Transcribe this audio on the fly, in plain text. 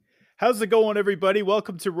How's it going, everybody?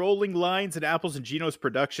 Welcome to Rolling Lines and Apples and Geno's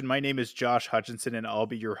production. My name is Josh Hutchinson, and I'll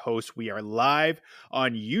be your host. We are live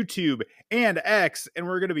on YouTube and X, and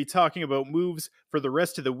we're going to be talking about moves for the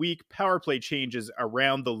rest of the week, power play changes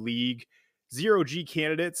around the league, zero-G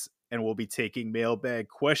candidates, and we'll be taking mailbag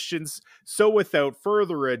questions. So without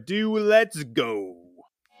further ado, let's go.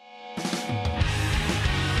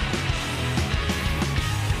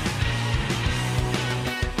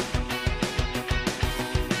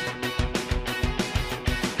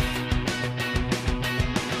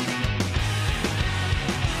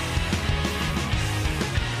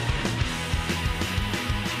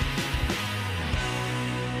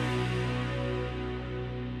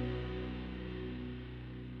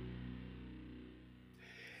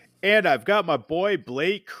 And I've got my boy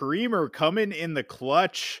Blake Creamer coming in the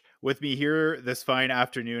clutch with me here this fine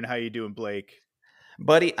afternoon. How you doing, Blake?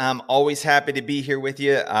 Buddy, I'm always happy to be here with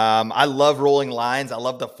you. I love rolling lines. I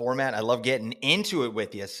love the format. I love getting into it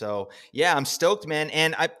with you. So yeah, I'm stoked, man.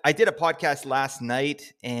 And I did a podcast last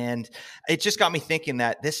night and it just got me thinking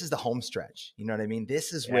that this is the home stretch. You know what I mean?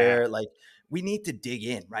 This is where we need to dig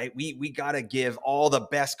in, right? We got to give all the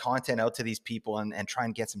best content out to these people and try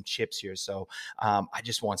and get some chips here. So I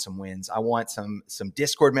just want some wins. I want some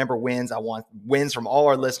Discord member wins. I want wins from all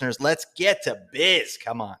our listeners. Let's get to biz.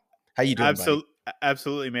 Come on. How you doing, buddy?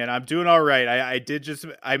 Absolutely, man. I'm doing all right.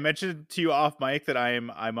 I mentioned to you off mic that I'm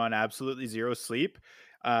on absolutely zero sleep,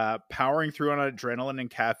 powering through on adrenaline and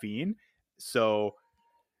caffeine. So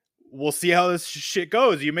we'll see how this shit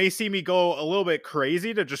goes. You may see me go a little bit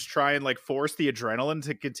crazy to just try and force the adrenaline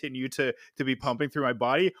to continue to be pumping through my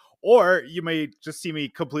body, or you may just see me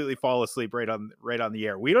completely fall asleep right on the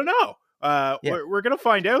air. We don't know. We're gonna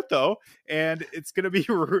find out though, and it's gonna be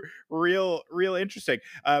real interesting.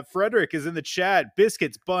 Frederick is in the chat.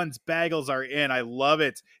 Biscuits, buns, bagels are in. I love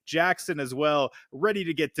it. Jackson as well, ready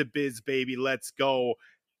to get to biz, baby. Let's go.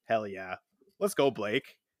 Hell yeah, let's go,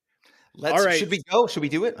 Blake. All right. Should we go? Should we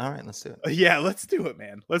do it? All right, let's do it. Yeah, let's do it,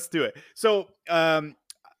 man. Let's do it. So,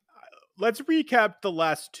 let's recap the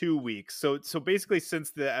last 2 weeks. So basically,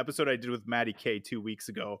 since the episode I did with Maddie K 2 weeks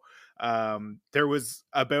ago, there was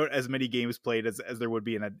about as many games played as there would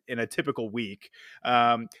be in a typical week.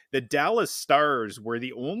 The Dallas Stars were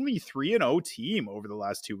the only 3-0 team over the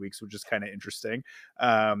last 2 weeks, which is kind of interesting.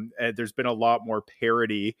 There's been a lot more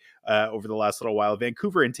parity over the last little while.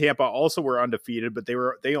 Vancouver and Tampa also were undefeated, but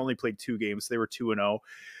they only played 2 games. They were 2-0.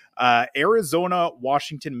 Arizona,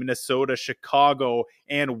 Washington, Minnesota, Chicago,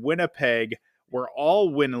 and Winnipeg were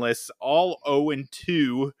all winless, all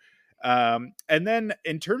 0-2. And then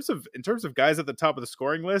in terms of guys at the top of the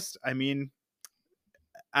scoring list, I mean,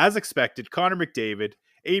 as expected, Connor McDavid,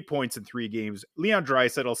 8 points in 3 games. Leon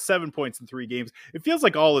Draisaitl, 7 points in 3 games. It feels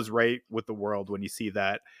like all is right with the world when you see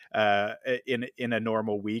that in a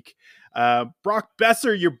normal week. Brock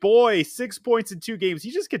Besser, your boy, 6 points in 2 games.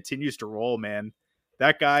 He just continues to roll, man.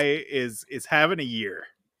 That guy is having a year.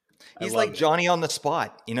 He's like Johnny on the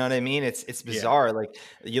spot. You know what I mean? It's bizarre. Yeah. Like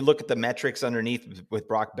you look at the metrics underneath with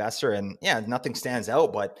Brock Besser and nothing stands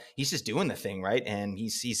out, but he's just doing the thing, right? And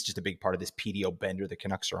he's just a big part of this PDO bender the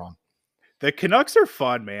Canucks are on. The Canucks are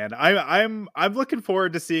fun, man. I'm looking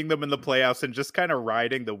forward to seeing them in the playoffs and just kind of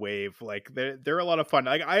riding the wave. Like they're a lot of fun.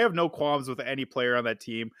 Like I have no qualms with any player on that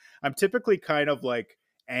team. I'm typically kind of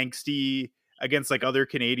angsty against other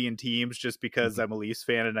Canadian teams just because I'm a Leafs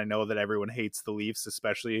fan and I know that everyone hates the Leafs,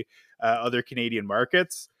 especially other Canadian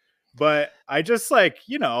markets. But I just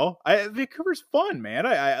Vancouver's fun, man.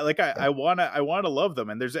 I wanna love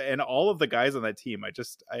them, and all of the guys on that team.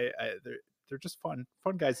 They're just fun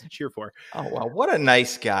guys to cheer for. Oh, wow. What a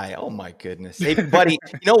nice guy. Oh, my goodness. Hey, buddy,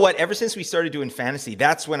 you know what? Ever since we started doing fantasy,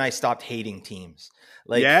 that's when I stopped hating teams.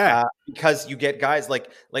 Because you get guys like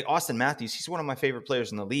Austin Matthews. He's one of my favorite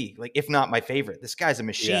players in the league, if not my favorite. This guy's a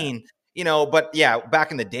machine. But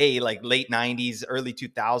back in the day, late 90s, early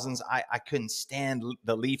 2000s, I couldn't stand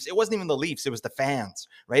the Leafs. It wasn't even the Leafs. It was the fans,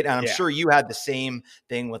 right? And I'm sure you had the same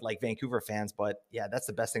thing with Vancouver fans. But that's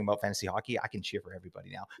the best thing about fantasy hockey. I can cheer for everybody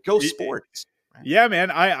now. Go Sports. Right. Yeah,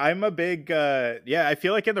 man. I'm a big I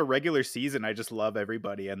feel like in the regular season I just love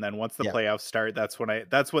everybody, and then once the playoffs start, that's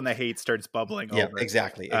when the hate starts bubbling over.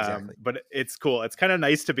 Exactly. But it's cool. It's kind of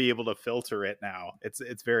nice to be able to filter it now.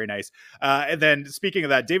 It's very nice. And then speaking of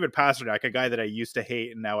that, David Pastrnak, a guy that I used to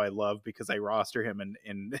hate and now I love because I roster him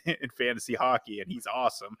in fantasy hockey, and he's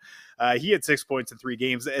awesome. He had 6 points in 3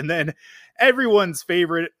 games, and then everyone's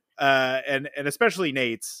favorite and especially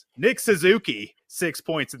Nate's, Nick Suzuki, 6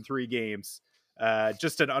 points in 3 games.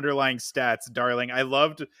 Just an underlying stats darling. I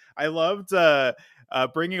loved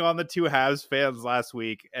bringing on the two halves fans last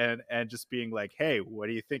week and just being like, hey, what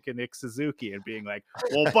do you think of Nick Suzuki? And being like,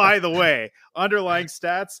 well, by the way, underlying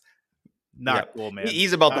stats, not Yep. cool, man.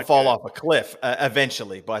 He's about to Not fall good. off a cliff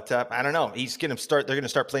eventually, but I don't know. They're going to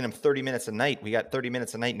start playing him 30 minutes a night. We got 30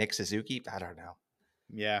 minutes a night, Nick Suzuki. I don't know.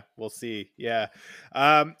 Yeah, we'll see. Yeah.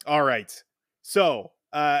 All right. So,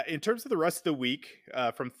 in terms of the rest of the week,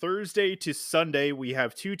 from Thursday to Sunday, we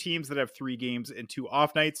have two teams that have 3 games and 2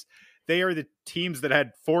 off nights. They are the teams that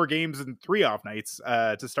had 4 games and 3 off nights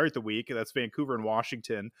to start the week. That's Vancouver and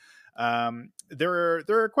Washington. There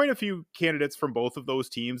are quite a few candidates from both of those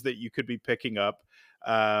teams that you could be picking up.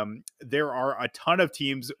 There are a ton of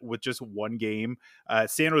teams with just 1 game.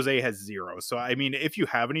 San Jose has 0. So, I mean, if you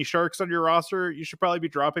have any Sharks on your roster, you should probably be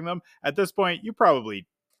dropping them. At this point, you probably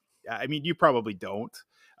don't.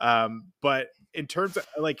 But in terms of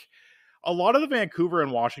like a lot of the Vancouver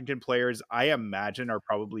and Washington players, I imagine, are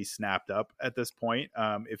probably snapped up at this point.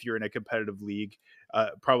 If you're in a competitive league,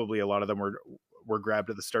 probably a lot of them were grabbed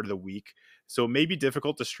at the start of the week. So it may be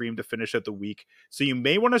difficult to stream to finish out the week. So you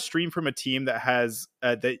may want to stream from a team that has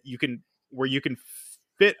that you can where you can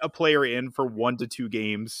fit a player in for 1 to 2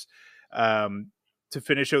 games to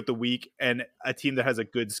finish out the week, and a team that has a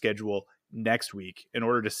good schedule next week in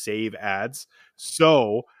order to save ads.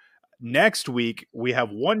 So next week, we have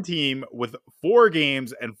one team with 4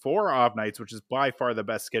 games and 4 off nights, which is by far the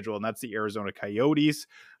best schedule, and that's the Arizona Coyotes.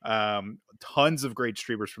 Tons of great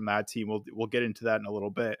streamers from that team. We'll get into that in a little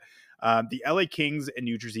bit. The LA Kings and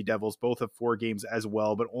New Jersey Devils both have 4 games as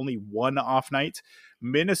well, but only 1 off night.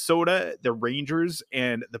 Minnesota, the Rangers,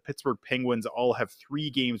 and the Pittsburgh Penguins all have 3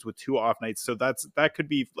 games with 2 off nights. So that could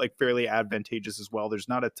be like fairly advantageous as well. There's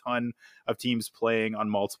not a ton of teams playing on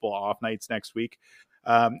multiple off nights next week.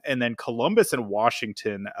 And then Columbus and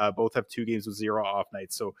Washington both have 2 games with 0 off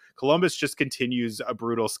nights. So Columbus just continues a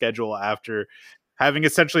brutal schedule after having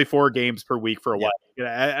essentially 4 games per week for a while.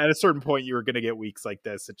 At a certain point, you were going to get weeks like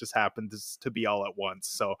this. It just happens to be all at once.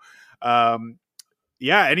 So,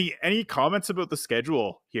 yeah. Any comments about the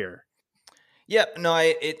schedule here? Yeah, no,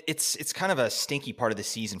 it's kind of a stinky part of the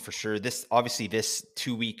season for sure. This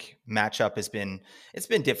 2-week matchup it's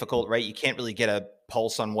been difficult, right? You can't really get a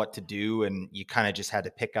pulse on what to do, and you kind of just had to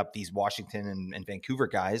pick up these Washington and Vancouver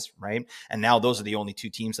guys, right? And now those are the only 2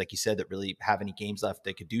 teams, like you said, that really have any games left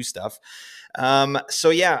that could do stuff.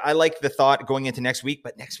 So yeah, I like the thought going into next week,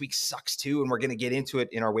 but next week sucks too, and we're going to get into it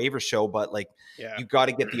in our waiver show. But like, Yeah. you got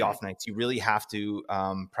to get the off nights. You really have to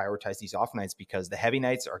prioritize these off nights because the heavy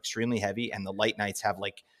nights are extremely heavy, and the light nights have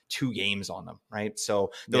like 2 games on them, right?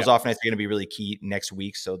 So those off nights are going to be really key next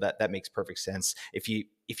week. So that makes perfect sense. If you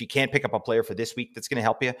can't pick up a player for this week that's going to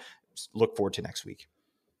help you, look forward to next week.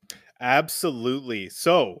 Absolutely.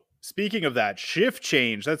 So speaking of that, shift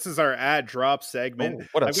change. This is our ad drop segment. Oh,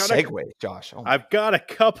 what a segue, Josh. Oh, I've got a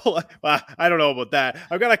couple of, well, I don't know about that.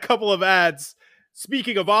 I've got a couple of ads.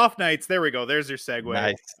 Speaking of off nights, there we go. There's your segue.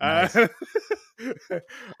 Nice.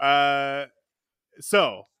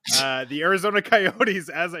 So the Arizona Coyotes,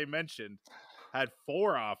 as I mentioned, had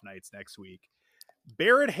 4 off nights next week.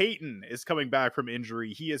 Barrett Hayton is coming back from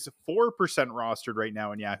injury. He is 4% rostered right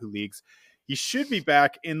now in Yahoo leagues. He should be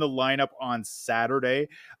back in the lineup on Saturday.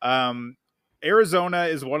 Arizona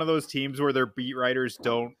is one of those teams where their beat writers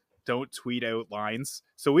don't tweet out lines,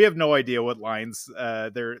 so we have no idea what lines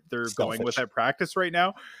they're going with at practice right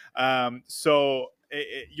now. So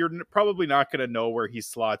you're probably not going to know where he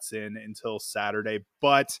slots in until Saturday,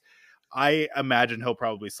 but I imagine he'll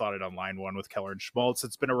probably slot it on line 1 with Keller and Schmaltz.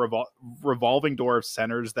 It's been a revolving door of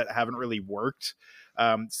centers that haven't really worked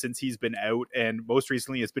since he's been out, and most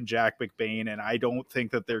recently it's been Jack McBain, and I don't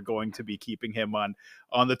think that they're going to be keeping him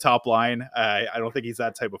on the top line. I don't think he's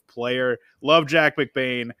that type of player. Love Jack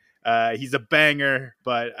McBain. He's a banger,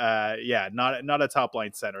 but yeah, not a top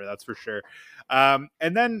line center, that's for sure. And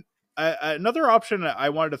then another option I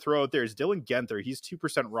wanted to throw out there is Dylan Genther. He's 2%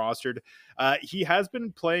 rostered. He has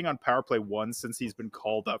been playing on power play 1 since he's been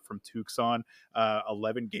called up from Tucson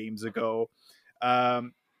 11 games ago.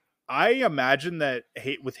 I imagine that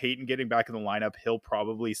with Hayton getting back in the lineup, he'll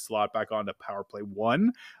probably slot back onto power play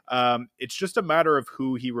 1. It's just a matter of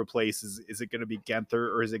who he replaces. Is it going to be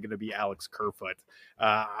Genther or is it going to be Alex Kerfoot?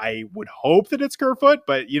 I would hope that it's Kerfoot,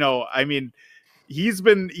 but I mean, he's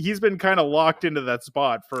been kind of locked into that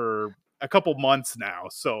spot for a couple months now.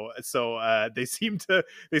 So they seem to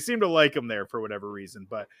like him there for whatever reason.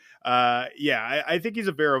 But yeah, I think he's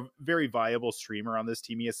a very, very viable streamer on this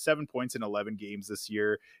team. He has 7 points in 11 games this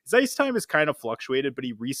year. His ice time has kind of fluctuated, but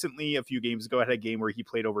he recently, a few games ago, had a game where he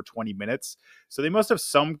played over 20 minutes. So they must have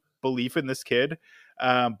some belief in this kid.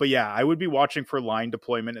 But yeah, I would be watching for line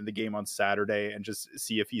deployment in the game on Saturday and just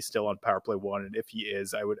see if he's still on power play one. And if he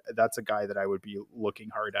is, that's a guy that I would be looking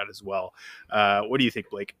hard at as well. What do you think,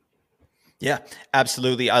 Blake? Yeah,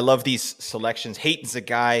 absolutely. I love these selections. Hayton's a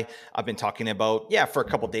guy I've been talking about, for a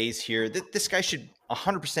couple days here. This guy should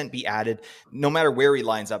 100% be added no matter where he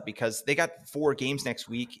lines up because they got 4 games next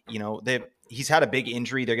week. He's had a big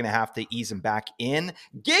injury. They're going to have to ease him back in.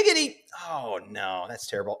 Giggity. Oh, no, that's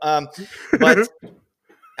terrible. But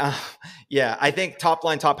uh, yeah, I think top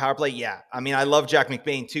line, top power play. Yeah. I mean, I love Jack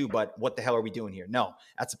McBain too, but what the hell are we doing here? No,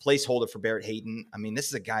 that's a placeholder for Barrett Hayton. I mean, this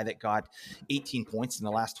is a guy that got 18 points in the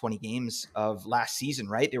last 20 games of last season,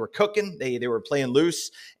 right? They were cooking, they were playing loose,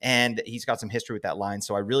 and he's got some history with that line.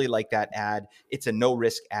 So I really like that ad. It's a no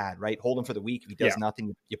risk ad, right? Hold him for the week. If he does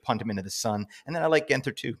nothing, you punt him into the sun. And then I like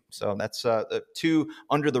Genther too. So that's 2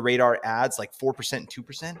 under the radar ads, like 4% and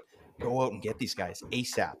 2%. Go out and get these guys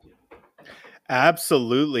ASAP.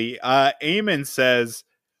 Absolutely. Eamon says,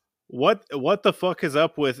 what the fuck is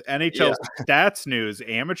up with NHL stats news?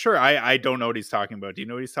 Amateur? I don't know what he's talking about. Do you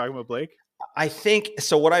know what he's talking about, Blake? I think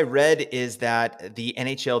so. What I read is that the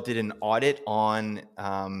NHL did an audit on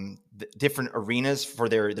the different arenas for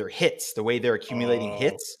their hits, the way they're accumulating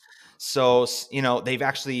hits. So, they've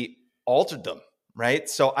actually altered them, right?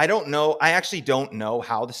 So I don't know. I actually don't know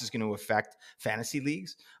how this is going to affect fantasy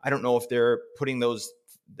leagues. I don't know if they're putting those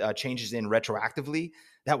changes in retroactively.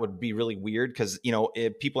 That would be really weird because,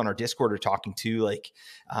 people in our Discord are talking to like,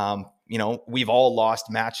 we've all lost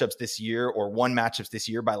matchups this year or won matchups this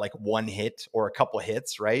year by like 1 hit or a couple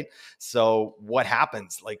hits, right? So what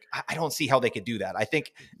happens? Like, I don't see how they could do that. I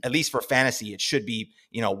think at least for fantasy, it should be,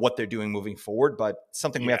 what they're doing moving forward, but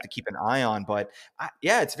something we have to keep an eye on. But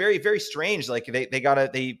it's very, very strange. Like they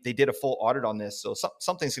did a full audit on this. So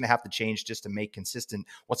something's going to have to change just to make consistent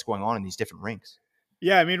what's going on in these different rinks.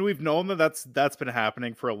 Yeah, I mean, we've known that's been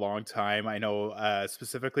happening for a long time. I know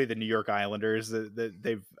specifically the New York Islanders that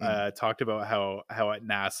they've talked about how at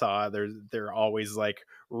Nassau they're always like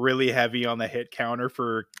really heavy on the hit counter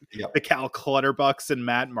for the Cal Clutterbucks and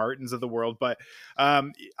Matt Martins of the world. But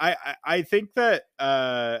I think that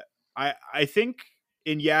I think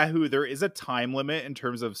in Yahoo there is a time limit in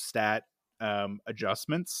terms of stat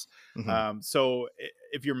adjustments. So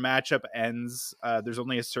if your matchup ends, there's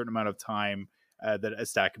only a certain amount of time that a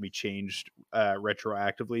stat can be changed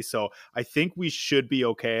retroactively. So I think we should be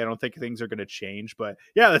okay. I don't think things are going to change, but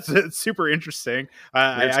yeah, that's super interesting.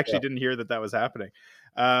 I actually didn't hear that was happening.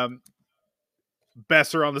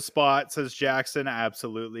 Besser on the spot, says Jackson.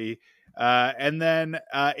 Absolutely. And then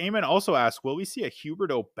Eamon also asked, will we see a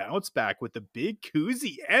Huberdeau bounce back with the big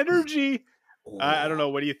Kuzy energy? I don't know.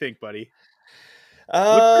 What do you think, buddy?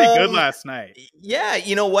 Looked pretty good last night. Yeah,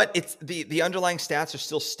 you know what? It's the underlying stats are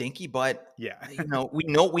still stinky, but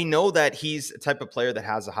we know that he's a type of player that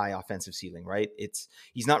has a high offensive ceiling, right?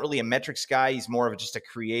 He's not really a metrics guy. He's more of just a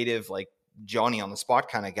creative, like Johnny on the spot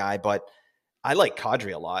kind of guy. But I like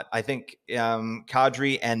Kadri a lot. I think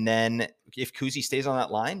Kadri, and then if Kuzy stays on that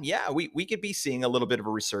line, we could be seeing a little bit of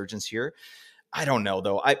a resurgence here. I don't know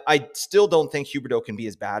though. I still don't think Huberdeau can be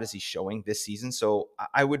as bad as he's showing this season. So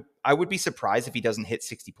I would be surprised if he doesn't hit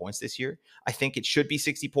 60 points this year. I think it should be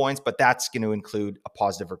 60 points, but that's going to include a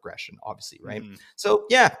positive regression, obviously, right? So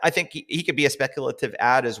yeah, I think he could be a speculative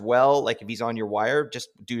ad as well. Like if he's on your wire,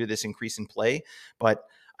 just due to this increase in play. But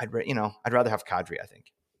I'd rather have Kadri, I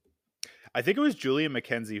think. I think it was Julian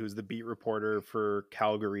McKenzie, who's the beat reporter for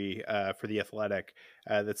Calgary for The Athletic,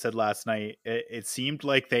 that said last night it seemed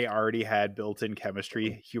like they already had built-in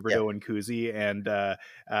chemistry, Huberdeau and Kuzy, and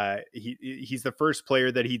he's the first player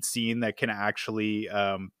that he'd seen that can actually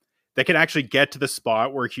get to the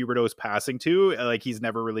spot where Huberdeau is passing to. Like he's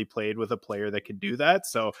never really played with a player that can do that.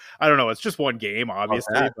 So I don't know. It's just one game,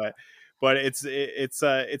 obviously, but it's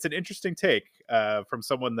an interesting take from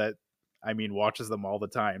someone that watches them all the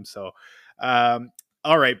time. So.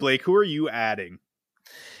 All right, Blake, who are you adding?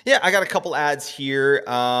 Yeah, I got a couple ads here.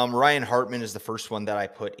 Ryan Hartman is the first one that I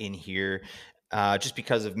put in here just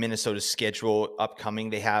because of Minnesota's schedule upcoming.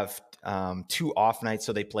 They have 2 off nights,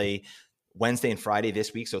 so they play Wednesday and Friday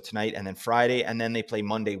this week, so tonight and then Friday, and then they play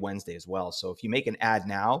Monday, Wednesday as well. So if you make an ad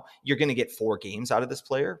now, you're going to get 4 games out of this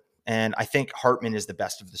player. And I think Hartman is the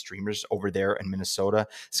best of the streamers over there in Minnesota.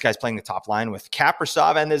 This guy's playing the top line with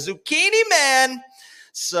Kaprasov and the Zucchini Man.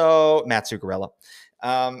 So Matt Zuccarello.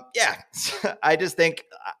 I just think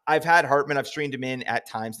I've had Hartman. I've streamed him in at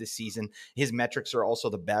times this season. His metrics are also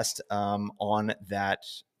the best on that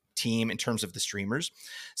team in terms of the streamers.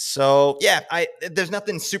 So yeah, there's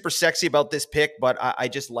nothing super sexy about this pick, but I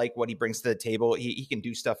just like what he brings to the table. He can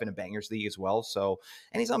do stuff in a bangers league as well. So,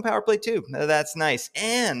 and he's on power play too. That's nice.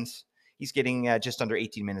 And He's getting just under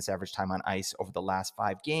 18 minutes average time on ice over the last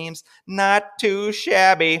 5 games. Not too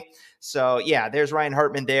shabby. So, yeah, there's Ryan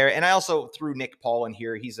Hartman there. And I also threw Nick Paul in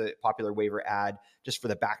here. He's a popular waiver ad just for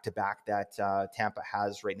the back-to-back that Tampa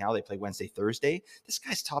has right now. They play Wednesday, Thursday. This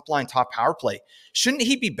guy's top line, top power play. Shouldn't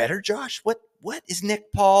he be better, Josh? What is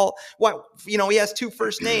Nick Paul? What, he has 2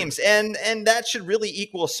 first names, and that should really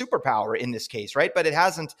equal a superpower in this case, right? But it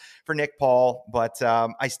hasn't for Nick Paul. But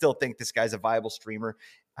I still think this guy's a viable streamer.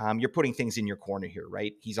 You're putting things in your corner here,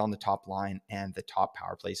 right? He's on the top line and the top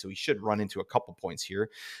power play, so he should run into a couple points here.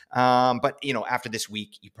 But after this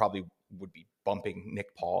week, you probably would be bumping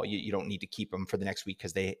Nick Paul. You don't need to keep him for the next week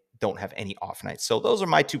because they don't have any off nights. So those are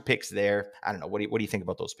my 2 picks there. I don't know. What do you think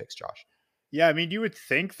about those picks, Josh? Yeah, I mean, you would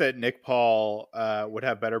think that Nick Paul would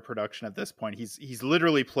have better production at this point. He's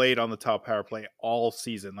literally played on the top power play all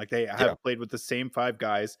season. Like, they Yeah. have played with the same 5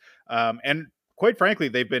 guys, and quite frankly,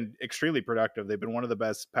 they've been extremely productive. They've been one of the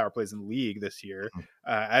best power plays in the league this year,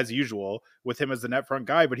 as usual, with him as the net front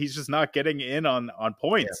guy. But he's just not getting in on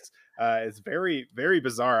points. It's very, very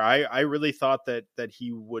bizarre. I really thought that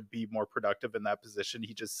he would be more productive in that position.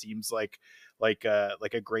 He just seems like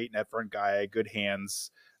a great net front guy, good hands.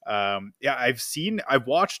 I've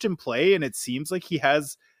watched him play, and it seems like he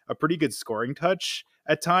has a pretty good scoring touch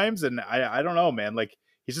at times. And I don't know, man, like,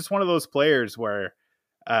 he's just one of those players where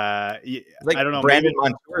I Like don't know, Brandon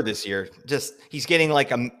maybe. Montour this year. Just he's getting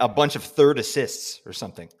like a bunch of third assists or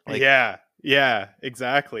something. Like, Yeah,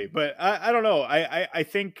 exactly. But I don't know. I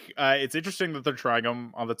think it's interesting that they're trying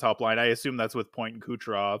him on the top line. I assume that's with Point and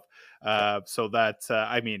Kucherov. So that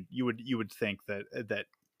I mean, you would think that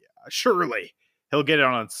surely he'll get it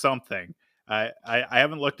on something. I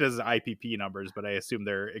haven't looked at his IPP numbers, but I assume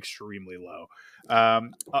they're extremely low.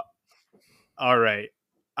 All right.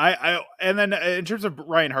 And then in terms of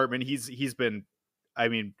Ryan Hartman, he's been, I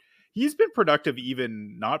mean, he's been productive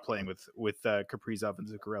even not playing with Kaprizov and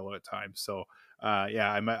Zuccarello at times. So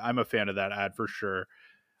yeah, I'm a fan of that ad for sure.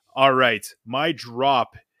 All right, my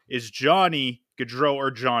drop is Johnny Gaudreau, or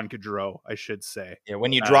John Gaudreau, I should say. yeah,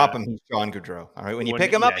 when you drop him, he's John Gaudreau. All right. When you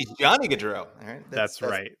pick him up, Yeah, he's Johnny Gaudreau. All right. that's That's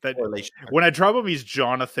right. That correlation. when I drop him, he's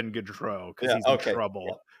Jonathan Gaudreau because Yeah. he's in Okay.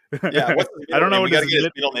 trouble. Yeah. What's his I middle don't know name? We what got his to get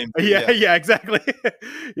his middle name. Too. yeah, yeah, exactly.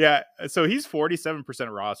 Yeah, so he's 47%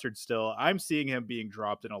 rostered still. I'm seeing him being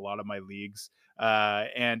dropped in a lot of my leagues,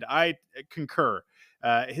 and I concur.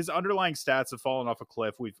 His underlying stats have fallen off a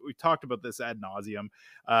cliff. We've talked about this ad nauseum,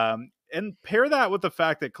 and pair that with the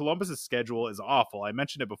fact that Columbus's schedule is awful. I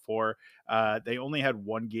mentioned it before. They only had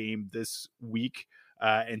 1 game this week.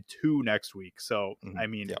 And 2 next week. So, I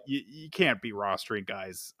mean, you can't be rostering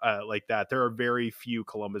guys like that. There are very few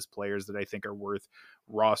Columbus players that I think are worth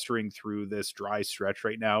rostering through this dry stretch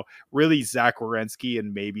right now. Really, Zach Werenski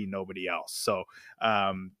and maybe nobody else. So,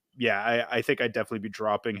 yeah, I think I'd definitely be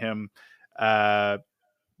dropping him.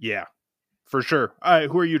 Yeah, for sure.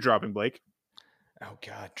 Who are you dropping, Blake? Oh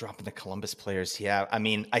God, dropping the Columbus players. Yeah, I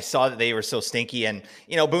mean, I saw that they were so stinky, and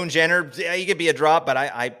Boone Jenner, yeah, he could be a drop, but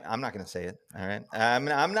I'm not going to say it. All right, I'm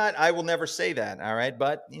not. I will never say that. All right,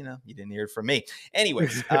 but you didn't hear it from me.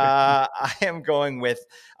 Anyways, I am going with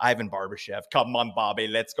Ivan Barbashev. Come on, Bobby,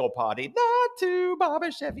 let's go party. Not to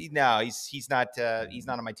Barbashev. He's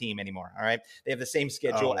not on my team anymore. All right, they have the same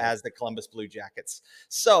schedule as the Columbus Blue Jackets,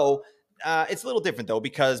 so it's a little different though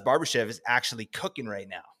because Barbashev is actually cooking right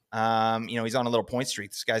now. He's on a little point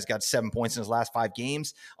streak. This guy's got 7 points in his last 5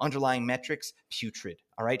 games. Underlying metrics, putrid.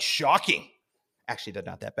 All right. Shocking. Actually, they're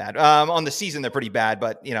not that bad. On the season, they're pretty bad,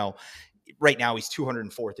 but right now he's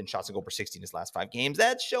 204th in shots on goal per 60 in his last 5 games.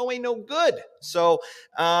 That show ain't no good. So,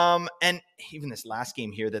 and even this last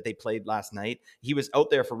game here that they played last night, he was out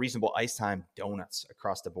there for reasonable ice time, donuts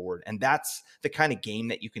across the board. And that's the kind of game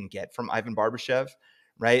that you can get from Ivan Barbashev,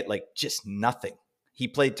 right? Like just nothing. He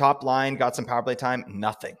played top line, got some power play time,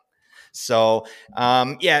 nothing. So,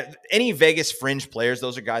 any Vegas fringe players,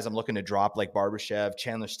 those are guys I'm looking to drop, like Barbashev,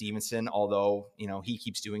 Chandler Stevenson, although, he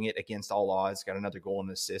keeps doing it against all odds, got another goal and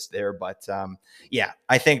assist there. But,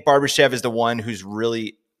 I think Barbashev is the one who's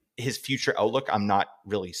really his future outlook. I'm not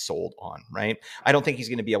really sold on, right? I don't think he's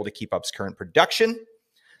going to be able to keep up his current production.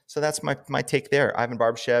 So that's my take there. Ivan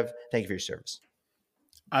Barbashev, thank you for your service.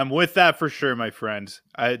 I'm with that for sure, my friend.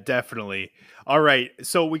 Definitely. All right.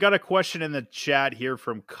 So we got a question in the chat here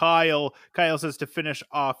from Kyle. Kyle says, to finish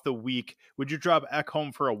off the week, would you drop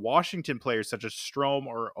Ekholm for a Washington player such as Strome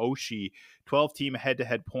or Oshie? 12-team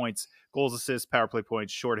head-to-head points, goals, assists, power play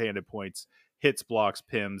points, shorthanded points, hits, blocks,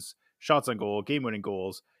 pims, shots on goal, game-winning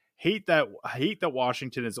goals. Hate that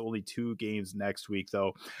Washington is only 2 games next week,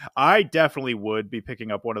 though. I definitely would be picking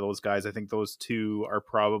up one of those guys. I think those two are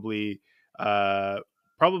probably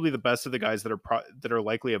probably the best of the guys that are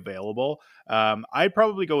likely available. I'd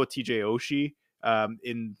probably go with TJ Oshie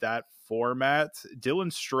in that format.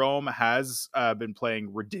 Dylan Strome has been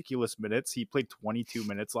playing ridiculous minutes. He played 22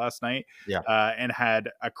 minutes last night Yeah. and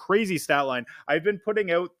had a crazy stat line. I've been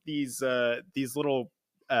putting out these little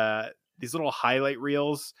highlight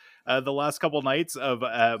reels the last couple nights of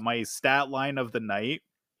my stat line of the night.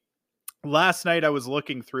 Last night I was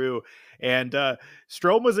looking through and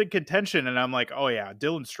Strome was in contention, and I'm like, oh yeah,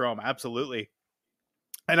 Dylan Strome, absolutely.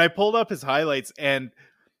 And I pulled up his highlights, and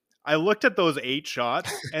I looked at those 8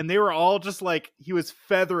 shots, and they were all just like he was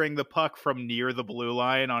feathering the puck from near the blue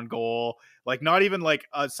line on goal. Like, not even like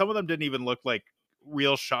some of them didn't even look like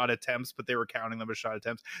real shot attempts, but they were counting them as shot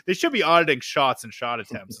attempts. They should be auditing shots and shot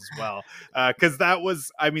attempts as well, because that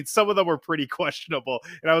was, I mean, some of them were pretty questionable.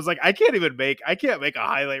 And I was like, I can't make a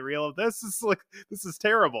highlight reel of this. This is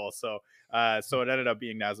terrible. So so it ended up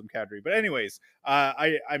being Nazem Kadri. But anyways,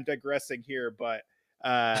 I'm digressing here, but.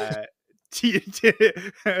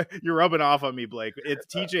 You're rubbing off on me, Blake. It's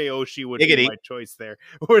TJ Oshie would be Giggity. my choice there.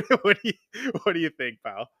 What do you think,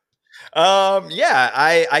 pal? Yeah,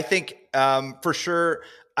 I think for sure.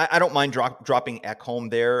 I don't mind dropping Ekholm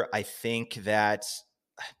there. I think that,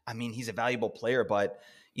 I mean, he's a valuable player, but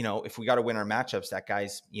if we got to win our matchups, that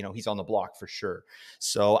guy's, he's on the block for sure.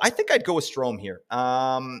 So I think I'd go with Strome here.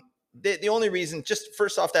 The only reason, just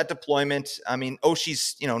first off, that deployment. I mean,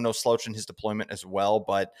 Oshie's no slouch in his deployment as well,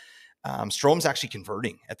 but Strome's actually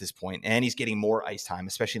converting at this point, and he's getting more ice time,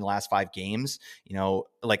 especially in the last 5 games.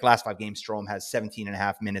 Like last 5 games, Strome has 17 and a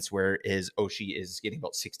half minutes, whereas Oshie is getting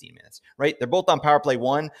about 16 minutes, right? They're both on power play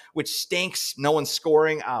 1, which stinks. No one's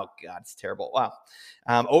scoring. Oh, God, it's terrible. Wow.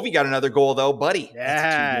 Ovi got another goal, though, buddy.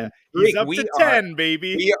 Yeah, That's a 2-game he's streak. up to 10,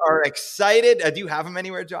 baby. We are excited. Do you have him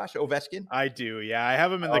anywhere, Josh Ovechkin? I do. Yeah, I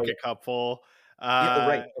have him in like a cupful. Yeah. Oh,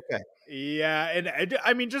 right. Okay. Yeah, and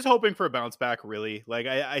I mean, just hoping for a bounce back. Really, like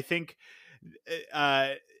I think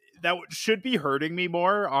that should be hurting me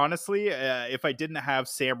more, honestly, if I didn't have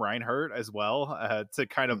Sam Reinhart as well to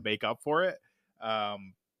kind of make up for it.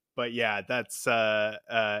 But yeah, that's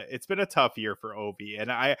it's been a tough year for Ovi,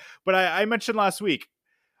 and I mentioned last week,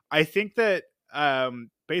 I think that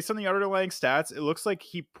based on the underlying stats, it looks like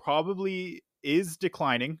he probably is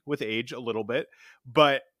declining with age a little bit,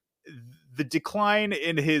 but the decline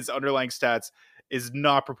in his underlying stats is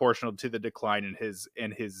not proportional to the decline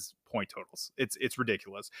in his point totals. It's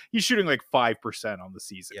ridiculous. He's shooting like 5% on the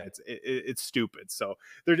season. Yeah. It's stupid. So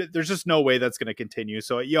there's just no way that's going to continue.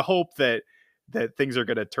 So you hope that things are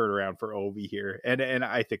going to turn around for Ovi here, and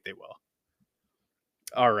I think they will.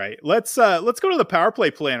 All right, let's go to the power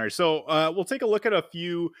play planner. So we'll take a look at a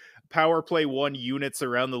few power play 1 units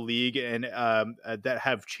around the league, and that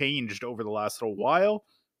have changed over the last little while.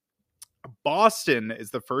 Boston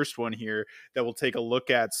is the first one here that we'll take a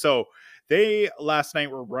look at. So they last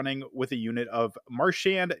night were running with a unit of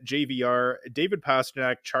Marchand, JVR, David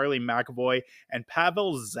Pastrnak, Charlie McAvoy, and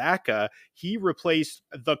Pavel Zacha. He replaced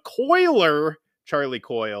the Coiler, Charlie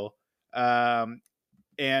Coyle, and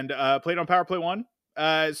played on power play 1.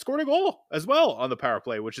 Scored a goal as well on the power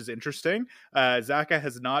play, which is interesting. Zacha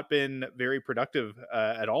has not been very productive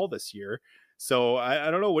at all this year. So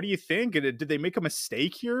I don't know. What do you think? Did they make a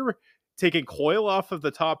mistake here, taking Coyle off of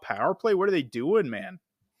the top power play? What are they doing, man?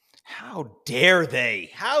 How dare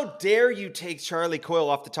they? How dare you take Charlie Coyle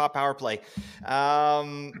off the top power play?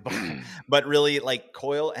 But really, like,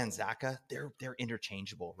 Coyle and Zacha, they're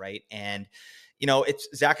interchangeable, right? And it's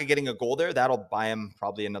Zacha getting a goal there. That'll buy him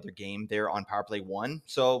probably another game there on power play 1.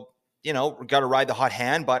 So we got to ride the hot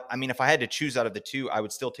hand. But I mean, if I had to choose out of the 2, I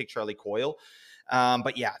would still take Charlie Coyle.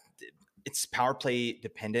 But yeah, it's power play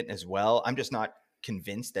dependent as well. I'm just not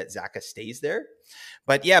convinced that Zacha stays there.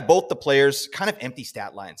 But yeah, both the players kind of empty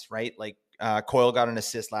stat lines, right? Like Coyle got an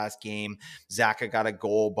assist last game, Zacha got a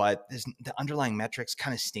goal, but the underlying metrics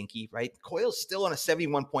kind of stinky, right? Coyle's still on a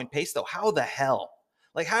 71-point pace, though. How the hell?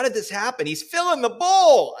 Like, how did this happen? He's filling the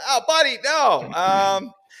bowl. Oh, buddy,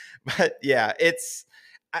 no. But yeah, it's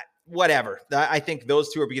whatever. I think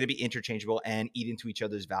those 2 are going to be interchangeable and eat into each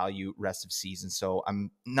other's value rest of season. So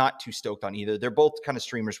I'm not too stoked on either. They're both kind of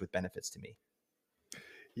streamers with benefits to me.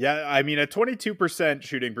 Yeah, I mean, a 22%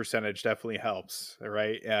 shooting percentage definitely helps,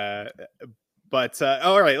 right? But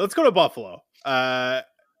all right, let's go to Buffalo.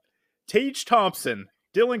 Tage Thompson,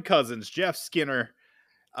 Dylan Cousins, Jeff Skinner,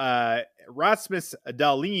 Rasmus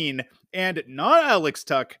Dahlin, and not Alex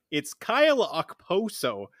Tuck. It's Kyle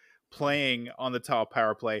Okposo playing on the top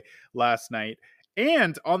power play last night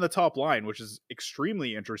and on the top line, which is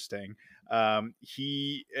extremely interesting.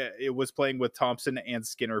 He it was playing with Thompson and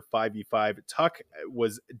Skinner 5v5. Tuck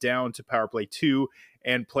was down to power play 2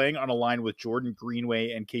 and playing on a line with Jordan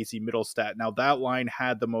Greenway and Casey Middlestat. Now, that line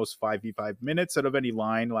had the most 5v5 minutes out of any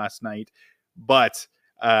line last night, but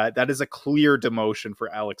that is a clear demotion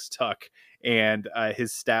for Alex Tuck, and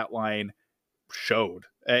his stat line showed.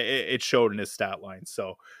 It showed in his stat line.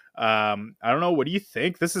 So I don't know. What do you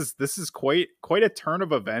think? This is quite a turn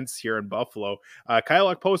of events here in Buffalo.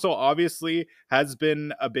 Kyle Okposo obviously has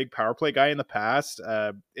been a big power play guy in the past.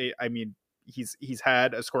 I mean, he's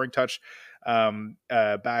had a scoring touch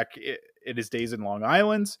back in his days in Long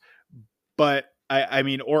Island, but I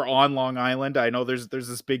mean, or on Long Island. I know there's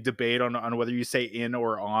this big debate on whether you say in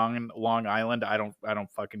or on Long Island. I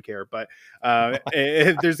don't fucking care. But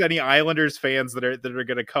if there's any Islanders fans that are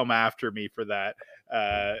gonna come after me for that,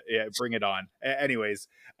 yeah, bring it on. Anyways,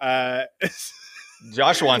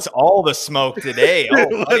 Josh wants all the smoke today. Oh,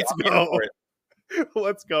 buddy, let's I'm here go. for it.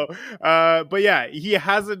 Let's go. But yeah, he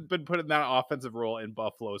hasn't been put in that offensive role in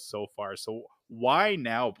Buffalo so far. So why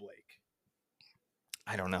now, Blake?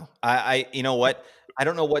 I don't know. You know what? I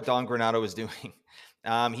don't know what Don Granato is doing.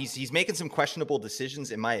 He's making some questionable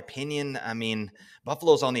decisions, in my opinion. I mean,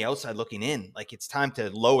 Buffalo's on the outside looking in. Like, it's time to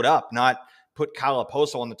load up, not put Kyle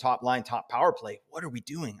Okposo on the top line, top power play. What are we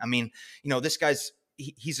doing? I mean, this guy's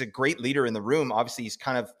he's a great leader in the room. Obviously, he's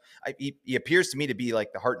kind of he appears to me to be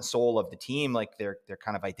like the heart and soul of the team, like their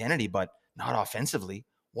kind of identity, but not offensively.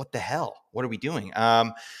 What the hell? What are we doing?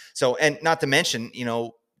 So, and not to mention,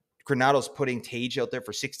 Granato's putting Tage out there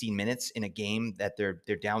for 16 minutes in a game that they're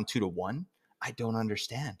down 2-1. I don't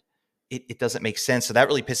understand. It doesn't make sense. So that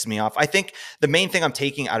really pisses me off. I think the main thing I'm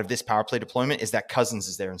taking out of this power play deployment is that Cousins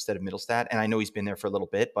is there instead of Middlestat. And I know he's been there for a little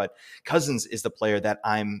bit, but Cousins is the player that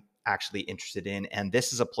I'm actually interested in. And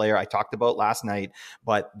this is a player I talked about last night,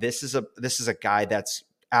 but this is a guy that's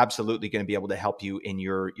absolutely going to be able to help you in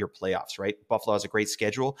your playoffs, right? Buffalo has a great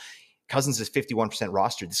schedule. Cousins is 51%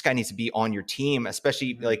 rostered. This guy needs to be on your team,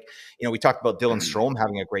 especially we talked about Dylan Strome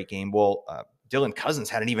having a great game. Well, Dylan Cousins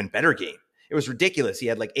had an even better game. It was ridiculous. He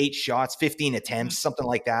had like 8 shots, 15 attempts, something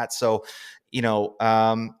like that. So,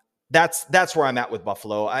 that's where I'm at with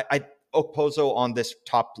Buffalo. I Okposo on this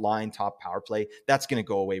top line, top power play, that's going to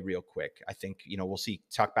go away real quick. I think, we'll see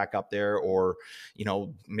Tuck back up there, or,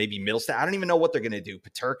 maybe Middlestat. I don't even know what they're going to do.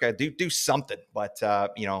 Paterka, do something, but,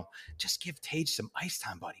 just give Tage some ice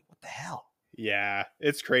time, buddy. What the hell? Yeah,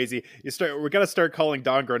 it's crazy. We're gonna start calling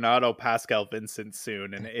Don Granato Pascal Vincent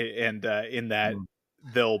soon, and in that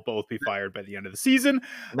they'll both be fired by the end of the season.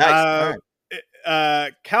 Nice. All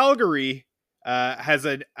right. Calgary has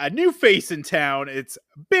a new face in town. It's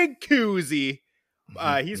Big Kuzy.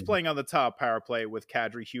 He's playing on the top power play with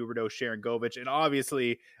Kadri, Huberdeau, Sharon Govich. And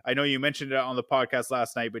obviously, I know you mentioned it on the podcast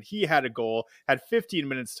last night, but he had a goal, had 15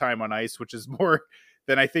 minutes time on ice, which is more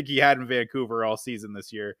than I think he had in Vancouver all season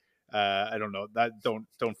this year. I don't know that.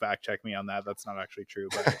 Don't fact check me on that. That's not actually true,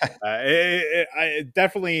 but it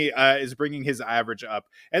definitely is bringing his average up.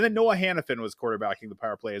 And then Noah Hannafin was quarterbacking the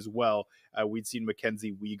power play as well. We'd seen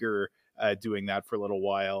Mackenzie Weegar doing that for a little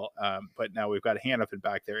while, but now we've got Hannafin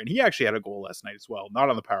back there, and he actually had a goal last night as well, not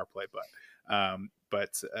on the power play,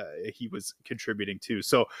 but he was contributing too.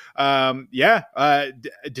 So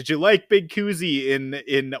did you like Big Kuzy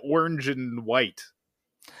in orange and white?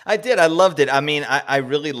 I did. I loved it. I mean, I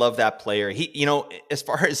really love that player. He, as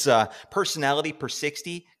far as personality per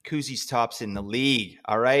 60, Kuzy's tops in the league.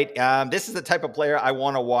 All right. This is the type of player I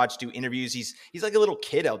want to watch do interviews. He's like a little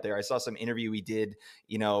kid out there. I saw some interview he did,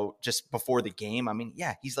 just before the game. I mean,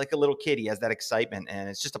 yeah, he's like a little kid. He has that excitement, and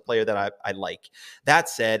it's just a player that I like. That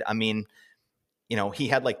said, I mean, he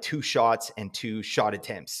had like 2 shots and 2 shot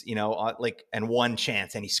attempts, and 1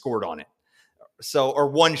 chance, and he scored on it. So, or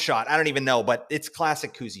 1 shot, I don't even know, but it's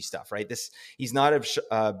classic Kuzy stuff, right? He's not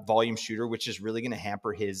a volume shooter, which is really going to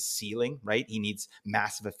hamper his ceiling, right? He needs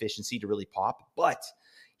massive efficiency to really pop, but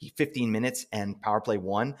 15 minutes and power play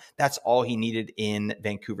 1, that's all he needed in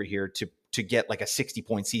Vancouver here to get like a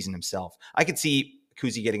 60-point season himself. I could see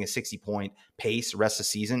Kuzy getting a 60-point pace rest of the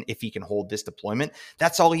season if he can hold this deployment.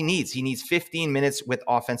 That's all he needs. He needs 15 minutes with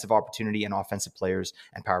offensive opportunity and offensive players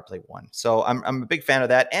and power play 1. So I'm a big fan of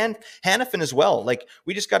that. And Hannafin as well. Like,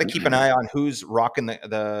 we just got to keep an eye on who's rocking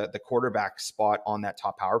the quarterback spot on that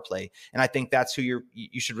top power play. And I think that's who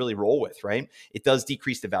you should really roll with, right? It does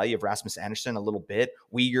decrease the value of Rasmus Andersson a little bit.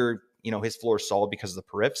 Weegar, his floor is solid because of the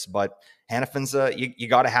periffs, but Hannafin's you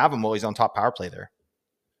got to have him while he's on top power play there.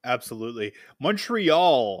 Absolutely.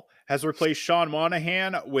 Montreal has replaced Sean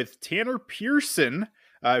Monahan with Tanner Pearson,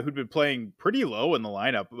 who'd been playing pretty low in the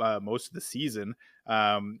lineup most of the season.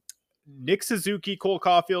 Nick Suzuki, Cole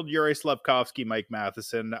Caulfield, Yuri Slafkovsky, Mike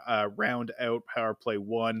Matheson round out power play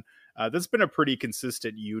one. That's been a pretty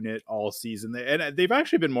consistent unit all season, and they've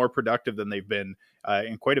actually been more productive than they've been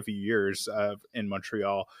in quite a few years in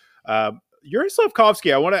Montreal. Yuri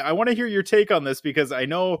Slafkovsky, I want to hear your take on this, because I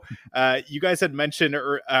know you guys had mentioned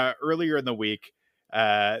earlier in the week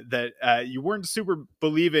that you weren't super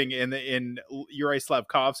believing in Yuri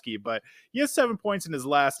Slafkovsky, but he has 7 points in his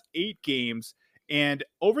last 8 games. And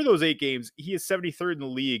over those 8 games, he is 73rd in the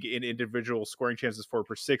league in individual scoring chances for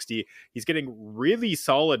per 60. He's getting really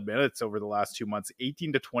solid minutes over the last 2 months,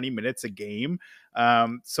 18 to 20 minutes a game.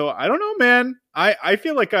 So I don't know, man. I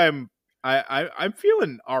feel like I'm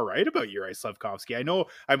feeling all right about Yuri Slafkovsky. I know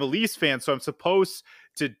I'm a Leafs fan, so I'm supposed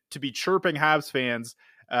to be chirping Habs fans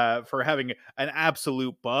for having an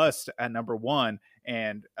absolute bust at number one,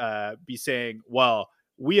 and be saying, well,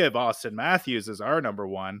 we have Austin Matthews as our number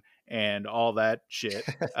one and all that shit,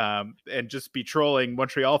 and just be trolling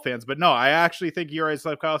Montreal fans. But no, I actually think Yuri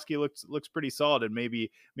Slafkovsky looks pretty solid, and maybe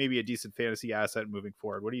a decent fantasy asset moving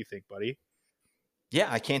forward. What do you think, buddy? Yeah,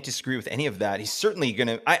 I can't disagree with any of that. He's certainly going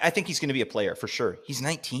to, I think he's going to be a player for sure. He's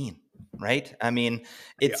 19, right? I mean,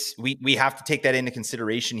 Yeah. we have to take that into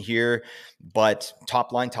consideration here, but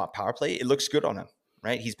top line, top power play, it looks good on him,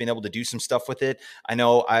 right? He's been able to do some stuff with it. I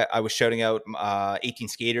know I was shouting out 18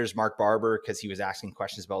 skaters, Mark Barber, because he was asking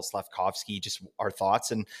questions about Slafkovsky, just our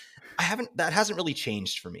thoughts. And that hasn't really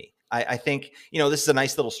changed for me. I think, this is a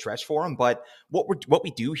nice little stretch for him, but what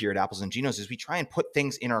we do here at Apples and Ginos is we try and put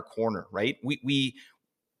things in our corner, right?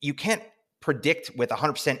 You can't predict with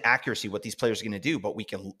 100% accuracy what these players are going to do, but we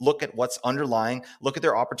can look at what's underlying, look at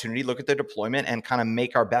their opportunity, look at their deployment, and kind of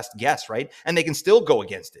make our best guess, right? And they can still go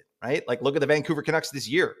against it, right? Like, look at the Vancouver Canucks this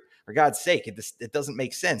year. For God's sake, it doesn't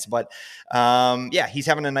make sense. But yeah, he's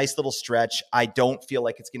having a nice little stretch. I don't feel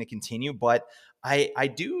like it's going to continue, but I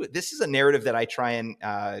do. This is a narrative that I try and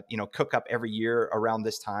cook up every year around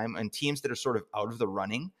this time, and teams that are sort of out of the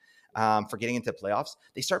running for getting into playoffs,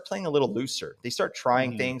 they start playing a little looser. They start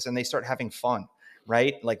trying things and they start having fun,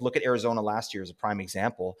 right? Like, look at Arizona last year as a prime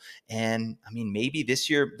example. And I mean, maybe this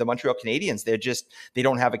year, the Montreal Canadiens, they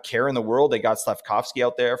don't have a care in the world. They got Slafkovsky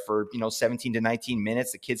out there for, 17 to 19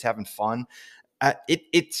 minutes. The kid's having fun.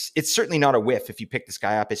 It's certainly not a whiff if you pick this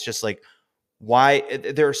guy up. It's just like, why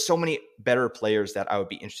there are so many better players that I would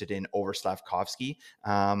be interested in over Slafkovsky.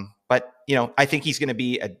 But, I think he's going to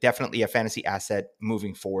be definitely a fantasy asset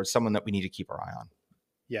moving forward, someone that we need to keep our eye on.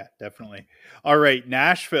 Yeah, definitely. All right,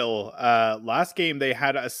 Nashville. Last game, they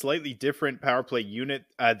had a slightly different power play unit.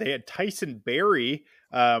 They had Tyson Barrie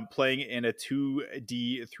playing in a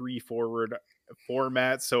 2D3 forward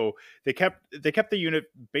format. So they kept the unit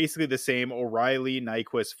basically the same: O'Reilly,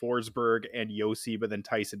 Nyquist, Forsberg, and Yossi, but then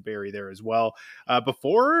Tyson Barrie there as well.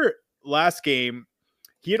 Before last game,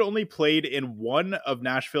 he had only played in one of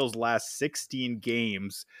Nashville's last 16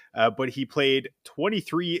 games, but he played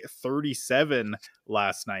 23-37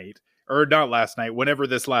 last night. Or not last night, whenever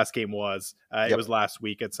this last game was. It was last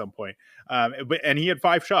week at some point. And he had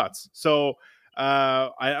 5 shots. So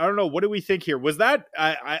I don't know. What do we think here? Was that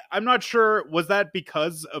I'm not sure. Was that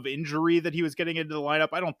because of injury that he was getting into the lineup?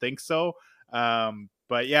 I don't think so.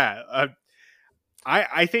 But yeah,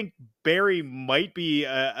 I think Barrie might be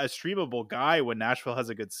a streamable guy when Nashville has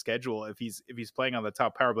a good schedule if he's playing on the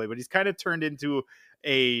top power play. But he's kind of turned into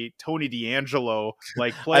a Tony DeAngelo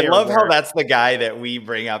like player. I love how that's the guy that we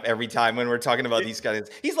bring up every time when we're talking about these guys.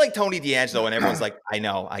 He's like Tony DeAngelo, and everyone's like, "I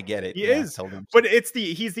know, I get it." He is, totally. But he's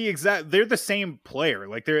the exact. They're the same player.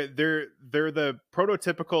 Like they're the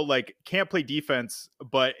prototypical, like, can't play defense,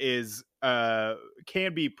 but is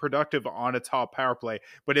can be productive on a top power play.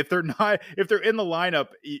 But if they're in the lineup,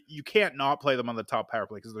 you can't not play them on the top power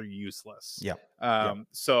play because they're useless. Yeah.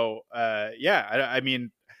 So I mean,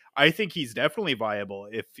 I think he's definitely viable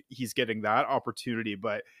if he's getting that opportunity,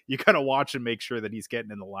 but you kind of watch and make sure that he's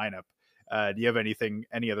getting in the lineup. Do you have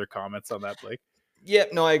any other comments on that, Blake? Yeah,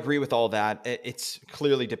 no, I agree with all that. It's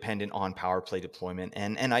clearly dependent on power play deployment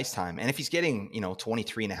and ice time. And if he's getting,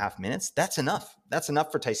 23 and a half minutes, that's enough. That's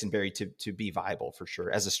enough for Tyson Barrie to be viable for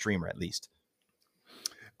sure, as a streamer at least.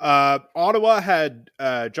 Ottawa had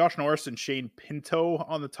Josh Norris and Shane Pinto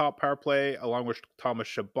on the top power play, along with Thomas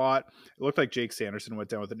Chabot. It looked like Jake Sanderson went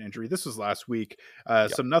down with an injury. This was last week,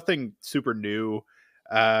 so nothing super new.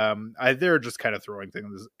 They're just kind of throwing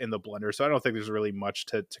things in the blender, so I don't think there's really much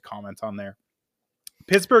to comment on there.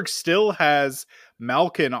 Pittsburgh still has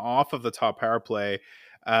Malkin off of the top power play.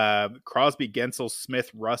 Crosby, Gensel, Smith,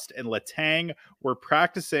 Rust, and Letang were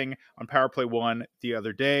practicing on power play 1 the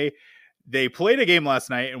other day. They played a game last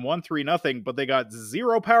night and won 3-0, but they got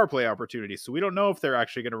 0 power play opportunities. So we don't know if they're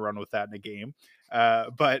actually going to run with that in a game.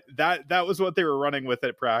 But that was what they were running with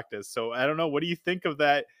at practice. So I don't know. What do you think of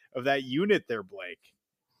that unit there, Blake?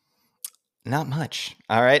 Not much.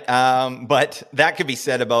 All right. But that could be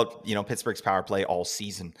said about, Pittsburgh's power play all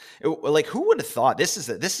season. Like, who would have thought this is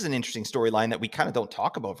an interesting storyline that we kind of don't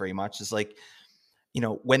talk about very much. Is like,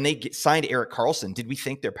 when they signed Erik Karlsson, did we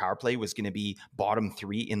think their power play was going to be bottom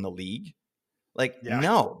 3 in the league? Like, Yeah.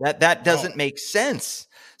 no, that No. doesn't make sense.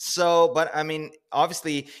 So, but I mean,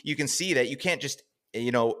 obviously you can see that you can't just,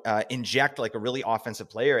 inject like a really offensive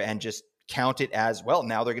player and just count it as, well,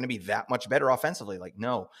 now they're going to be that much better offensively. Like,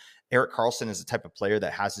 no, Erik Karlsson is the type of player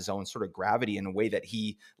that has his own sort of gravity in the way that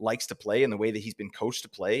he likes to play and the way that he's been coached to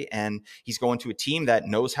play. And he's going to a team that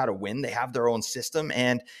knows how to win. They have their own system,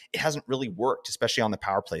 and it hasn't really worked, especially on the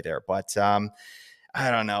power play there. But, I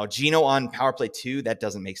don't know. Gino on power play 2, that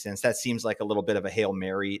doesn't make sense. That seems like a little bit of a Hail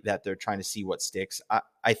Mary that they're trying to see what sticks.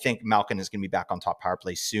 I think Malkin is going to be back on top power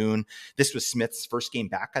play soon. This was Smith's first game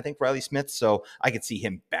back, I think, Riley Smith. So I could see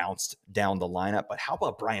him bounced down the lineup. But how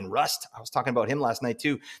about Brian Rust? I was talking about him last night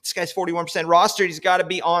too. This guy's 41% rostered. He's got to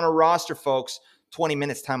be on a roster, folks. 20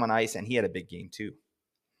 minutes time on ice, and he had a big game too.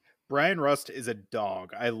 Brian Rust is a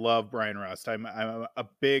dog. I love Brian Rust. I'm a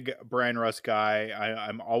big Brian Rust guy.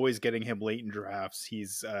 I'm always getting him late in drafts.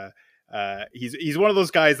 He's one of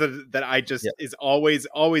those guys that I just Yeah. is always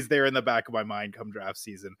there in the back of my mind come draft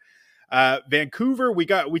season. Vancouver, we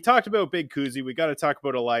talked about Big Kuzy. We got to talk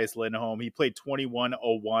about Elias Lindholm. He played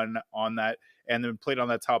 21-01 on that, and then played on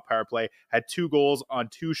that top power play. Had 2 goals on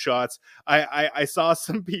 2 shots. I saw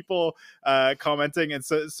some people commenting, and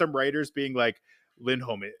some writers being like,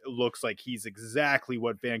 Lindholm, it looks like he's exactly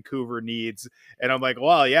what Vancouver needs. And I'm like,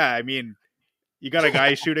 well, yeah, I mean, you got a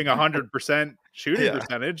guy shooting 100% shooting Yeah.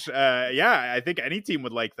 percentage. Yeah, I think any team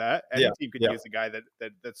would like that. Any Yeah. team could Yeah. use a guy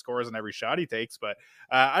that scores on every shot he takes. But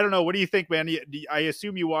I don't know. What do you think, man? I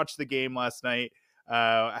assume you watched the game last night.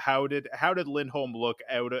 How did Lindholm look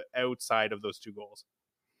outside of those 2 goals?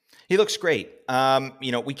 He looks great.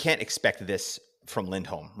 We can't expect this from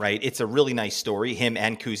Lindholm, right? It's a really nice story. Him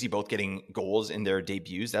and Kuzy both getting goals in their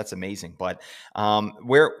debuts. That's amazing. But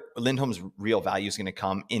where Lindholm's real value is going to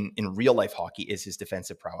come in real life hockey is his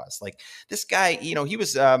defensive prowess. Like, this guy, he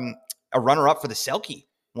was a runner up for the Selke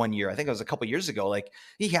one year. I think it was a couple years ago. Like,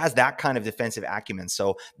 he has that kind of defensive acumen.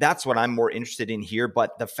 So that's what I'm more interested in here.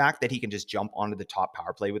 But the fact that he can just jump onto the top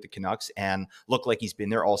power play with the Canucks and look like he's been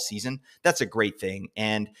there all season, that's a great thing.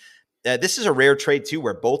 And this is a rare trade too,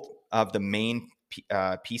 where both of the main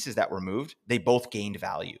pieces that were moved, they both gained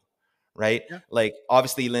value, right? Yeah. Like,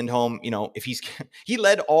 obviously Lindholm, if he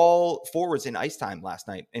led all forwards in ice time last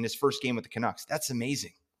night in his first game with the Canucks. That's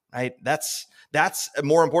amazing, right? That's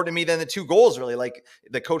more important to me than the 2 goals, really. Like,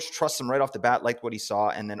 the coach trusts him right off the bat, liked what he saw.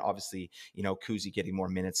 And then obviously, Kuzy getting more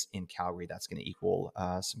minutes in Calgary, that's going to equal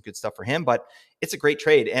some good stuff for him. But it's a great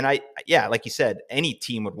trade. And like you said, any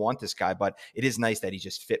team would want this guy, but it is nice that he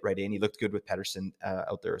just fit right in. He looked good with Pettersson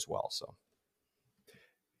out there as well. So.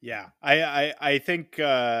 Yeah, I think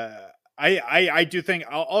I do think,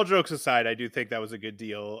 all jokes aside, I do think that was a good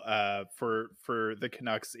deal for the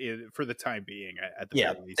Canucks for the time being, at the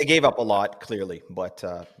Yeah, very least. they gave up a lot, clearly, but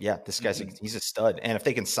this guy's Mhm. he's a stud, and if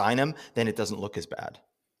they can sign him, then it doesn't look as bad.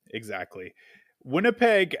 Exactly.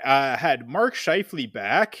 Winnipeg had Mark Scheifele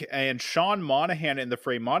back and Sean Monahan in the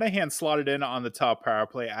frame. Monahan slotted in on the top power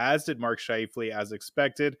play, as did Mark Scheifele, as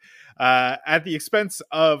expected, at the expense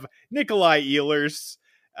of Nikolai Ehlers,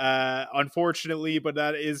 unfortunately, but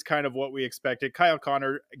that is kind of what we expected. Kyle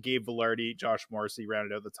Connor, Gabe Velarde, Josh Morrissey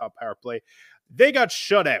rounded out the top power play. They got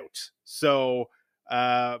shut out, so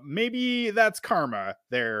maybe that's karma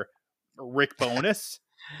there, Rick Bonus.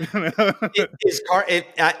 If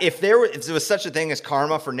there was such a thing as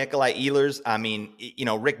karma for Nikolai Ehlers, I mean,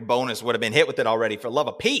 Rick Bonus would have been hit with it already. For love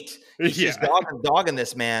of Pete, he's just Yeah. dogging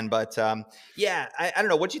this man. But I don't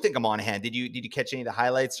know. What do you think of Monahan? Did you catch any of the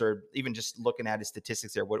highlights, or even just looking at his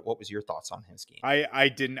statistics there? What was your thoughts on his game? I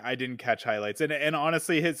didn't catch highlights, and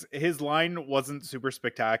honestly, his line wasn't super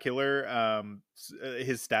spectacular.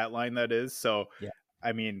 His stat line, that is. So, Yeah.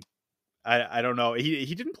 I mean, I don't know.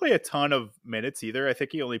 He didn't play a ton of minutes either. I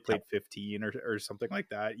think he only played 15 or something like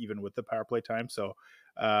that, even with the power play time. So,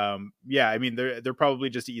 yeah, I mean, they're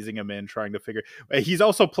probably just easing him in, trying to figure. He's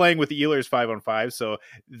also playing with the Ehlers 5-on-5, so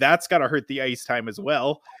that's got to hurt the ice time as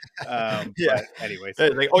well. Yeah. But anyways,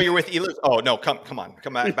 Like, oh, you're with Ehlers? Oh no, come on,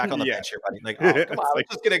 come back on the yeah, bench here, buddy. Like, oh, come on, it's I was like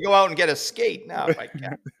just gonna go out and get a skate. No, if I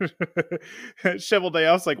can.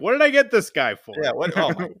 Cheveldayoff's like, what did I get this guy for? Yeah. What?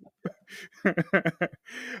 Oh my.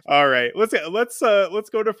 All right, let's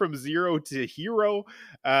go to from zero to hero.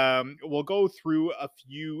 We'll go through a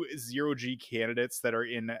few 0G candidates that are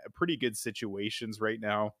in pretty good situations right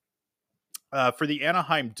now. For the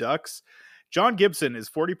Anaheim Ducks, John Gibson is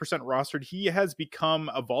 40% rostered. He has become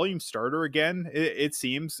a volume starter again, it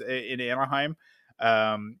seems, in Anaheim.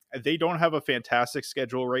 They don't have a fantastic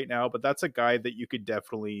schedule right now, but that's a guy that you could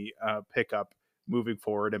definitely pick up moving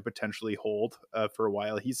forward and potentially hold for a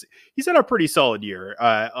while. He's had a pretty solid year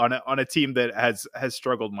on a team that has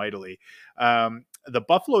struggled mightily. The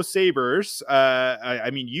Buffalo Sabres, I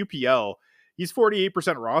mean UPL, he's 48%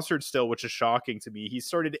 rostered still, which is shocking to me. He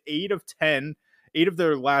started 8 of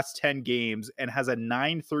their last 10 games and has a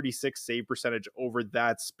 936 save percentage over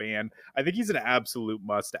that span. I think he's an absolute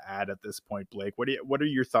must add at this point, Blake. What are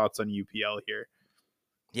your thoughts on UPL here?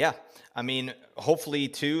 Yeah. I mean, hopefully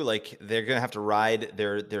too, like they're going to have to ride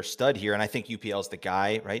their stud here. And I think UPL is the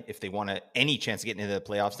guy, right? If they want any chance of getting into the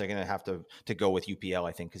playoffs, they're going to have to go with UPL,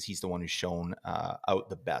 I think, because he's the one who's shown out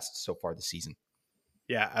the best so far this season.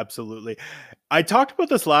 Yeah, absolutely. I talked about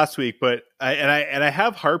this last week, but I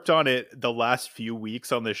have harped on it the last few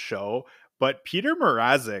weeks on this show. But Peter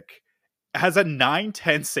Mrazek has a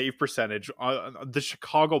 910 save percentage on the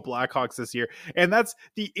Chicago Blackhawks this year. And that's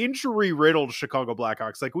the injury riddled Chicago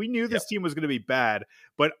Blackhawks. Like we knew Yep. this team was going to be bad,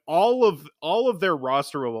 but all of their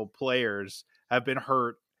rosterable players have been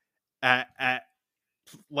hurt at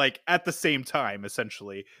like at the same time.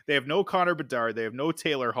 Essentially, they have no Connor Bedard, they have no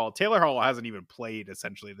Taylor Hall. Taylor Hall hasn't even played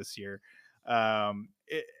essentially this year.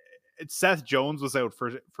 Seth Jones was out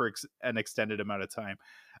for an extended amount of time,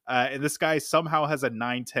 and this guy somehow has a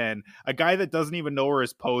 910. A guy that doesn't even know where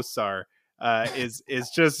his posts are is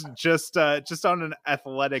just on an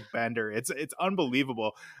athletic bender. It's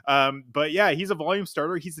unbelievable. But yeah, he's a volume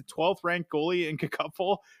starter. He's the 12th ranked goalie in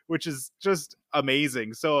Cupful, which is just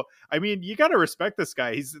amazing. So I mean, you got to respect this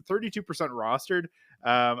guy. He's 32% rostered.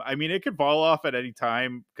 I mean, it could fall off at any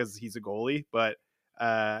time because he's a goalie, but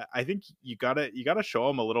I think you gotta show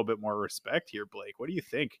him a little bit more respect here, Blake. What do you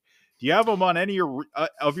think? Do you have him on any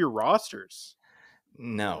of your rosters?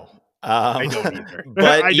 No. I don't either. But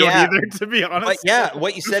I don't yeah, either, to be but honest. yeah,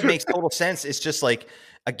 what you said makes total sense. It's just like,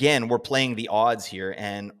 again, we're playing the odds here.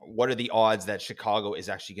 And what are the odds that Chicago is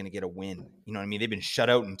actually going to get a win? You know what I mean? They've been shut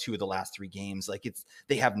out in 2 of the last 3 games. Like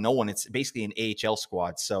they have no one. It's basically an AHL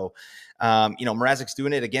squad. So, Mrazek's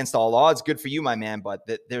doing it against all odds. Good for you, my man. But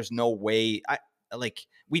there's no way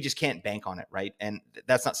we just can't bank on it. Right. And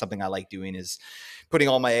that's not something I like doing, is putting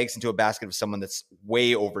all my eggs into a basket of someone that's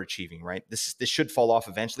way overachieving. Right. This should fall off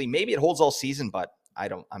eventually. Maybe it holds all season, but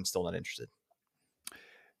I'm still not interested.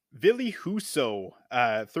 Ville Husso,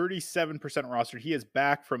 37% rostered. He is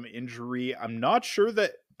back from injury. I'm not sure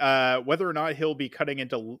that whether or not he'll be cutting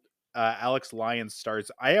into Alex Lyon's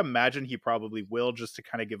starts. I imagine he probably will, just to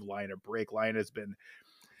kind of give Lyon a break. Lyon has been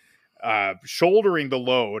shouldering the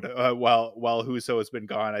load while Husso has been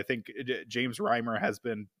gone. I think James Reimer has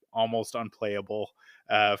been almost unplayable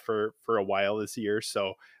for a while this year.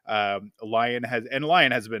 So Lyon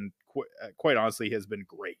has been quite honestly has been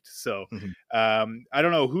great. So I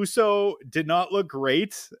don't know. Husso did not look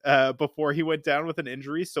great before he went down with an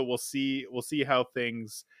injury. So we'll see how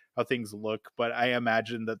things look. But I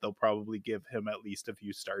imagine that they'll probably give him at least a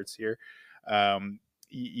few starts here.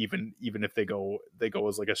 Even if they go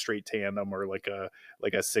as like a straight tandem or like a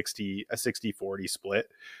 60-40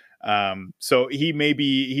 split. So he may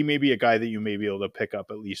be a guy that you may be able to pick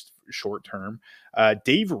up at least short term.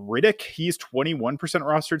 Dave Riddick, he's 21%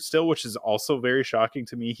 rostered still, which is also very shocking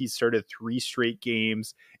to me. He started 3 straight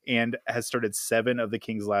games and has started 7 of the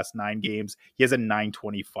Kings' last 9 games. He has a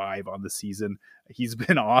 925 on the season. He's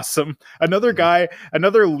been awesome. Another guy,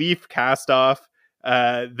 another Leaf cast off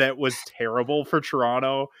that was terrible for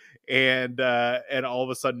Toronto, and all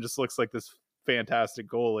of a sudden just looks like this fantastic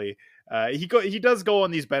goalie. He does go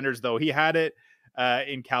on these benders though. He had it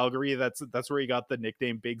in Calgary. That's where he got the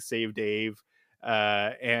nickname Big Save Dave.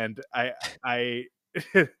 And I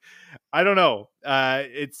I don't know.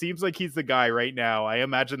 It seems like he's the guy right now. I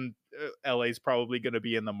imagine LA's probably going to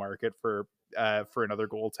be in the market for another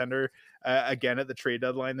goaltender again at the trade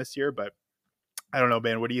deadline this year, but I don't know,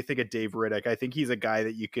 man. What do you think of Dave Riddick? I think he's a guy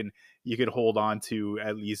that you can hold on to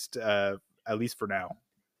at least for now.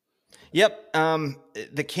 Yep.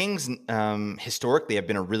 The Kings historically have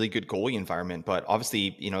been a really good goalie environment, but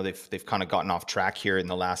obviously, they've kind of gotten off track here in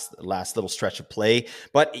the last little stretch of play.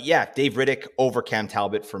 But yeah, Dave Riddick over Cam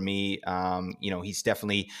Talbot for me. He's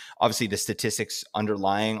definitely, obviously the statistics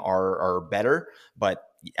underlying are better, but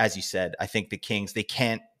as you said, I think the Kings, they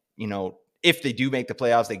can't, if they do make the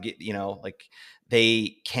playoffs, they get,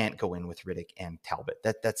 they can't go in with Riddick and Talbot.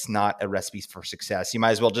 That's not a recipe for success. You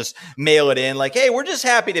might as well just mail it in like, hey, we're just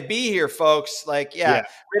happy to be here, folks. Like, yeah.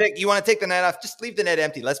 Riddick, you want to take the net off? Just leave the net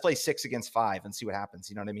empty. Let's play 6 against 5 and see what happens.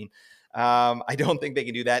 You know what I mean? I don't think they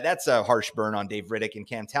can do that. That's a harsh burn on Dave Riddick and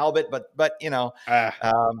Cam Talbot, but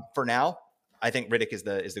Ah, for now, I think Riddick is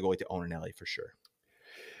the goalie to own in LA for sure.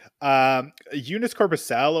 Eunice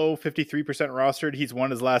Corpusalo, 53% rostered. He's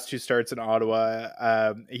won his last two starts in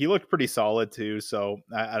Ottawa. He looked pretty solid too. So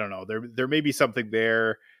I don't know. There may be something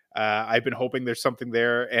there. I've been hoping there's something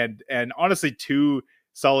there, and honestly, two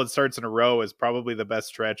solid starts in a row is probably the best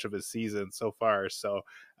stretch of his season so far. So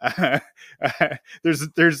uh,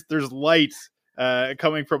 there's light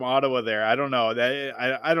coming from Ottawa there. I don't know.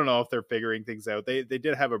 I don't know if they're figuring things out. They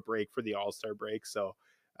did have a break for the All-Star break, so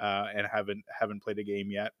and haven't played a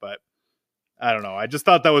game yet, but I don't know. I just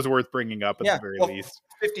thought that was worth bringing up at the Yeah, very well, least.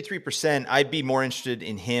 53%, I'd be more interested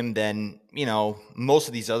in him than, most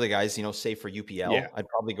of these other guys, say for Yeah. UPL. I'd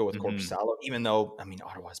probably go with Hmm. Corpusalo, even though, I mean,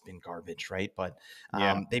 Ottawa's been garbage, right? But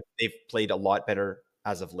Yeah. they've played a lot better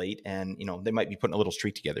as of late, and, they might be putting a little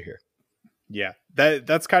streak together here. Yeah.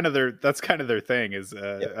 That's kind of their thing is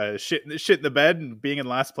Yep. shit in the bed and being in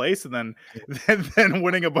last place, and then then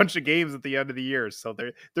winning a bunch of games at the end of the year. So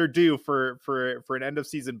they're due for an end of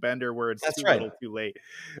season bender where it's That's too right. little, too late.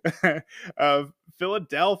 uh,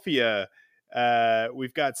 Philadelphia.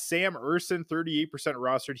 We've got Sam Urson, 38%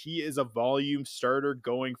 rostered. He is a volume starter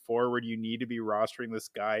going forward. You need to be rostering this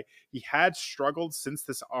guy. He had struggled since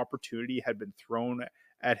this opportunity had been thrown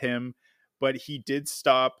at him, but he did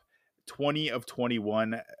stop 20 of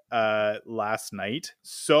 21 last night.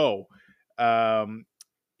 So,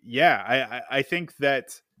 yeah, I think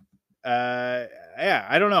that yeah,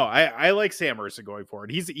 I don't know. I like Sam Urson going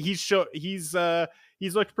forward. He's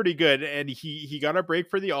looked pretty good, and he got a break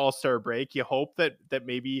for the All-Star break. You hope that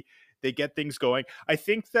maybe they get things going. I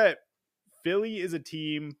think that Philly is a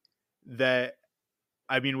team that,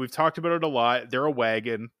 I mean, we've talked about it a lot. They're a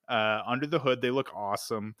wagon. Under the hood, they look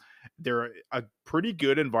awesome. They're a pretty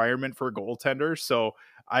good environment for a goaltender. So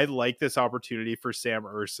I like this opportunity for Sam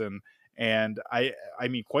Urson. And I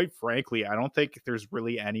mean, quite frankly, I don't think there's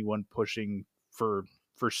really anyone pushing for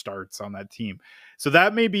starts on that team. So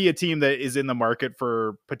that may be a team that is in the market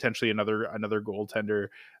for potentially another goaltender.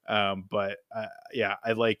 But yeah,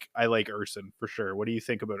 I like Urson for sure. What do you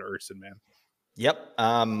think about Urson, man? Yep.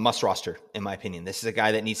 Must roster, in my opinion. This is a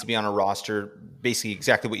guy that needs to be on a roster. Basically,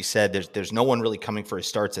 exactly what you said. There's no one really coming for his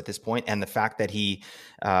starts at this point, and the fact that he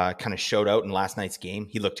kind of showed out in last night's game,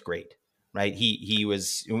 he looked great. Right, he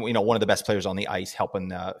was one of the best players on the ice,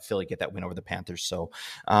 helping Philly get that win over the Panthers. So,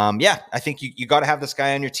 yeah, I think you got to have this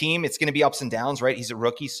guy on your team. It's going to be ups and downs, right? He's a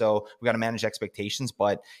rookie, so we got to manage expectations,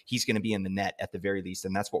 but he's going to be in the net at the very least,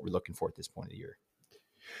 and that's what we're looking for at this point of the year.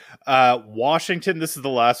 Washington, this is the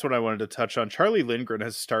last one I wanted to touch on. Charlie Lindgren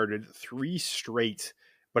has started three straight,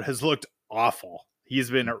 but has looked awful. He's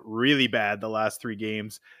been really bad the last three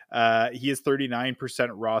games. He is 39%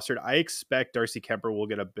 rostered. I expect Darcy Kemper will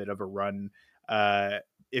get a bit of a run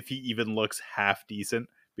if he even looks half decent,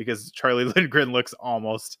 because Charlie Lindgren looks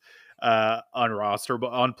almost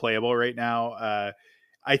unrosterable, unplayable right now.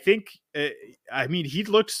 I think, I mean, he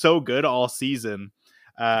looked so good all season.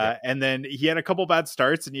 Yep. And then he had a couple bad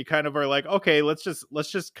starts, and you kind of are like, okay, let's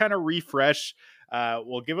just kind of refresh.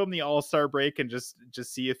 We'll give him the All-Star break and just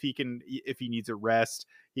see if he needs a rest.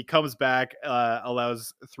 He comes back,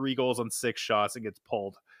 allows 3 goals on 6 shots, and gets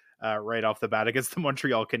pulled right off the bat against the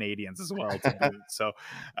Montreal Canadiens as well to boot. So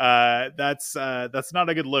that's not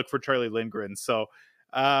a good look for Charlie Lindgren. So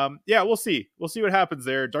yeah, we'll see what happens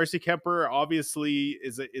there. Darcy Kemper obviously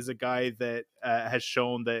is a guy that has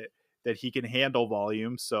shown that he can handle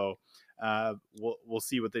volume. So we'll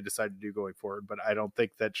see what they decide to do going forward. But I don't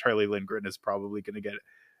think that Charlie Lindgren is probably going to get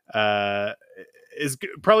is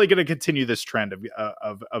probably going to continue this trend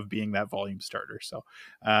of being that volume starter. So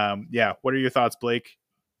yeah, what are your thoughts, Blake?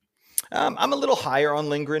 I'm a little higher on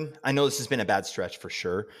Lindgren. I know this has been a bad stretch for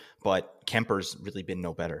sure, but Kemper's really been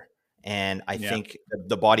no better. And I Yeah, think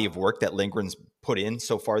the body of work that Lindgren's put in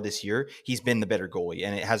so far this year, he's been the better goalie,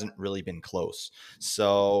 and it hasn't really been close.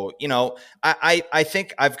 So, I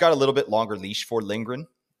think I've got a little bit longer leash for Lindgren,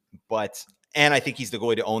 and I think he's the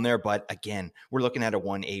goalie to own there. But again, we're looking at a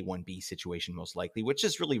 1A, 1B situation most likely, which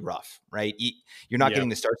is really rough, right? You're not yeah. getting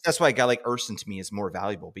the starts. That's why a guy like Urson to me is more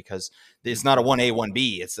valuable, because it's not a Mhm. 1A,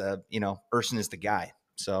 1B. It's Urson is the guy.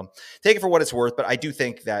 So take it for what it's worth. But I do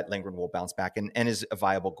think that Lindgren will bounce back and is a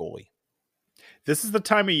viable goalie. This is the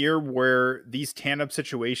time of year where these tandem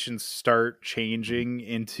situations start changing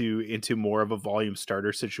into more of a volume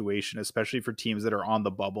starter situation, especially for teams that are on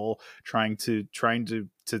the bubble trying to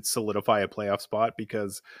solidify a playoff spot.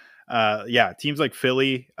 Because yeah, teams like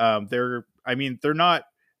Philly, they're not,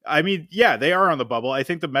 I mean, yeah, they are on the bubble. I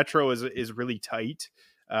think the Metro is really tight.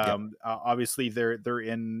 Yep. Obviously they're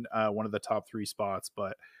in one of the top 3 spots,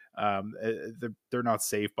 but They're not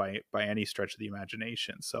safe by any stretch of the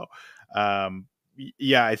imagination. So,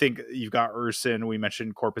 yeah, I think you've got Urson. We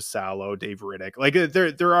mentioned Corpusalo, Dave Riddick. Like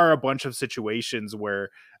there are a bunch of situations where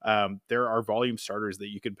there are volume starters that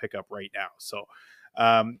you can pick up right now. So,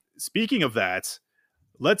 speaking of that,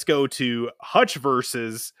 let's go to Hutch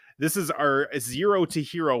versus. This is our 0 to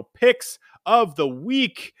hero picks of the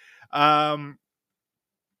week.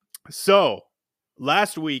 So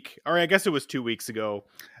last week, or I guess it was 2 weeks ago,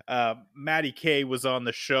 Matty K was on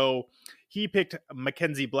the show. He picked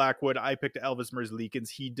Mackenzie Blackwood. I picked Elvis Merzlikins.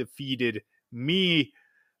 He defeated me.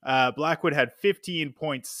 Blackwood had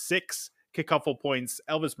 15.6 kickoffle points.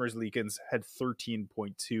 Elvis Merzlikins had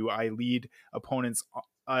 13.2. I lead opponents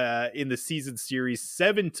in the season series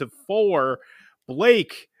 7-4.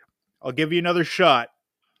 Blake, I'll give you another shot.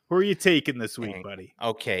 Who are you taking this week, buddy?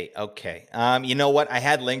 Okay. You know what? I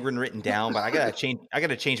had Lindgren written down, but I gotta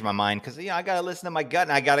change my mind because I gotta listen to my gut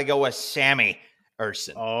and I gotta go with Sammy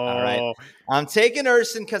Urson. All right. Oh, I'm taking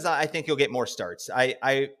Urson because I think he'll get more starts.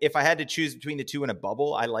 If I had to choose between the two in a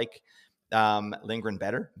bubble, I like Lindgren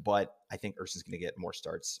better, but I think Urson's gonna get more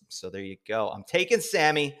starts. So there you go. I'm taking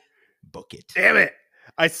Sammy. Book it. damn it.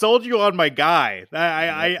 I sold you on my guy.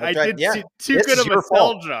 I That's right. did Yeah. too This good is of a your sell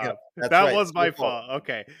fault. Yeah, job. that's That right. was It's my your fault. fault.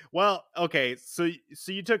 Okay. Well, okay. So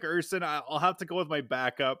you took Urson. I'll have to go with my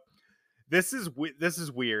backup. This is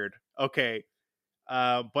weird. Okay.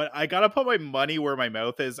 But I gotta put my money where my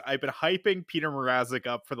mouth is. I've been hyping Peter Mrazek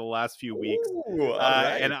up for the last few weeks, Ooh, all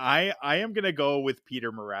and right. I am gonna go with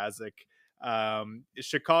Peter Mrazek.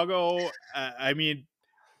 Chicago. I mean,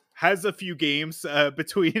 has a few games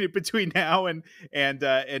between now and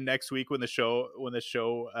next week when the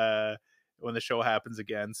show happens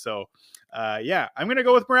again. So yeah, I'm gonna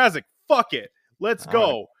go with Mrazek. Fuck it, let's All right.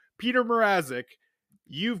 go, Peter Mrazek.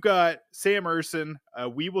 You've got Sam Urson.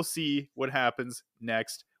 We will see what happens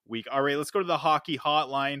next week. All right, let's go to the hockey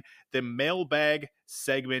hotline, the mailbag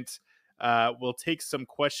segment. We'll take some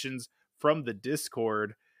questions from the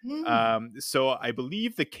Discord. So I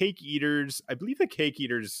believe the cake eaters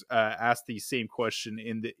asked the same question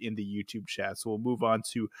in the YouTube chat. So we'll move on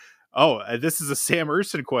to this is a Sam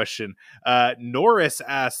Urson question. Norris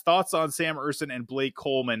asked thoughts on Sam Urson and Blake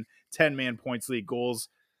Coleman 10-man points league goals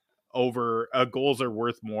goals are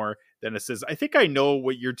worth more than assists. I think I know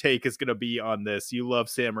what your take is going to be on this. You love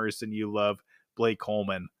Sam Urson, you love Blake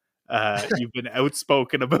Coleman. You've been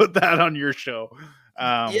outspoken about that on your show.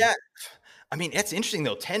 Yeah. I mean, that's interesting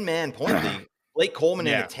though. 10-man point league. Blake Coleman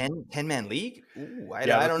in a Yeah. 10-man league. Ooh, Yeah, I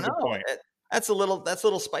that's don't a good know. point. That's a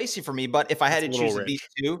little spicy for me. But if I had It's a to little choose of these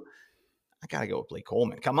rich. two, I gotta go with Blake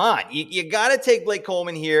Coleman. Come on, you gotta take Blake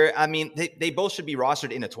Coleman here. I mean, they both should be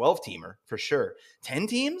rostered in a 12-teamer for sure. 10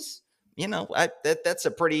 teams, that's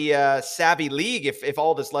a pretty savvy league. If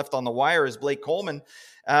all that's left on the wire is Blake Coleman,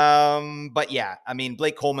 but yeah, I mean,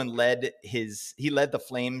 Blake Coleman led the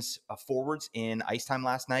Flames forwards in ice time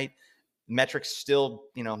last night. Metrics still,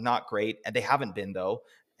 not great, and they haven't been though.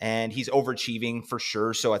 And he's overachieving for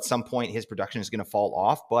sure. So at some point, his production is going to fall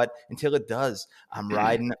off. But until it does, I'm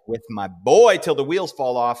riding with my boy till the wheels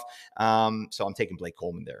fall off. So I'm taking Blake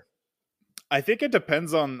Coleman there. I think it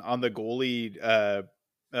depends on the goalie,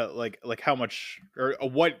 like how much or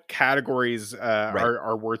what categories Right.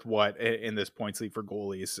 are worth what in this points league for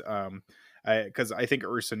goalies. Because I think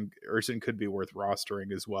Urson could be worth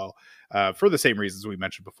rostering as well, for the same reasons we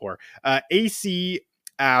mentioned before. AC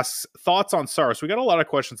asks thoughts on Saros. We got a lot of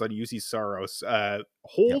questions on UC Saros.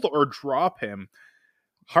 Hold or drop him.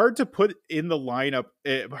 Hard to put in the lineup.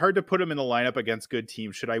 Hard to put him in the lineup against good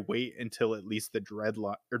teams. Should I wait until at least the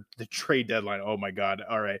trade deadline? Oh my god!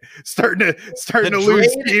 All right, starting to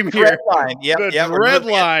lose steam here. Line. Yep. The Yep. We're dread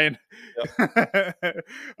moving it. line. Yep.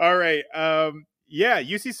 All right. Yeah,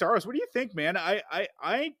 UC Saros. What do you think, man? I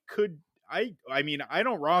mean, I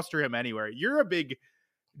don't roster him anywhere. You're a big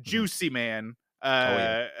juicy man. Oh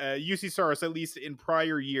yeah. UC Saros, at least in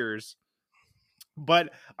prior years.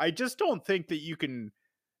 But I just don't think that you can.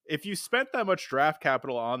 If you spent that much draft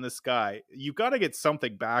capital on this guy, you've got to get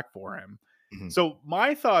something back for him. Mm-hmm. So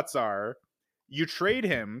my thoughts are you trade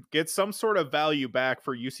him, get some sort of value back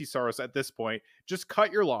for UC Saros at this point, just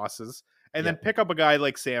cut your losses, and then pick up a guy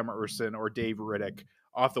like Sam Urson or Dave Riddick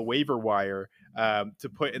off the waiver wire to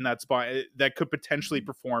put in that spot that could potentially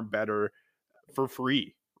perform better for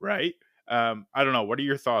free, right? I don't know. What are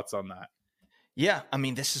your thoughts on that? Yeah, I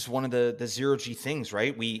mean, this is one of the zero G things,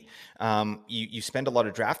 right? You spend a lot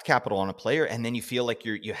of draft capital on a player, and then you feel like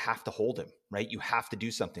you have to hold him, right? You have to do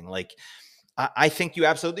something. Like, I think you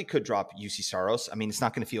absolutely could drop UC Saros. I mean, it's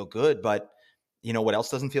not going to feel good, but you know what else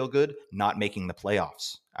doesn't feel good? Not making the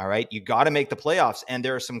playoffs. All right, you got to make the playoffs, and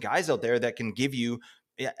there are some guys out there that can give you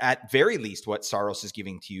at very least what Saros is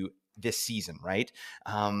giving to you this season, right?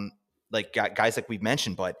 Like guys like we've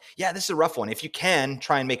mentioned, but yeah, this is a rough one. If you can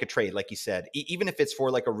try and make a trade, like you said, even if it's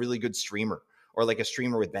for like a really good streamer or like a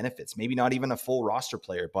streamer with benefits, maybe not even a full roster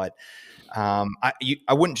player, but I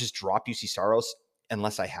wouldn't just drop UC Saros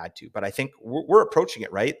unless I had to, but I think we're approaching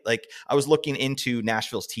it, right? Like I was looking into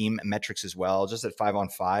Nashville's team metrics as well, just at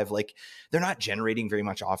 5-on-5. Like they're not generating very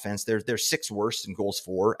much offense. They're sixth worst in goals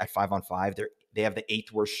for at 5-on-5. They have the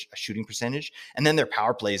eighth worst shooting percentage, and then their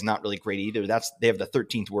power play is not really great either. They have the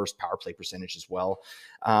 13th worst power play percentage as well.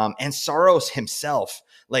 And Saros himself,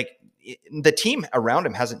 like the team around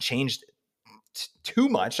him hasn't changed too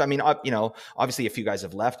much. I mean, obviously a few guys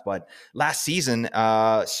have left, but last season,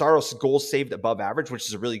 Saros goals saved above average, which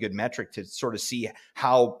is a really good metric to sort of see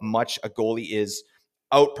how much a goalie is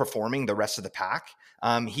outperforming the rest of the pack.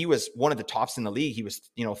 He was one of the tops in the league. He was,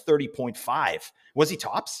 30.5. Was he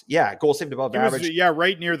tops? Yeah. Goal saved above He was, average.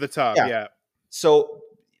 right near the top. Yeah. Yeah. So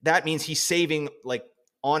that means he's saving like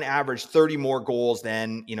on average 30 more goals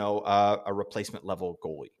than, a replacement level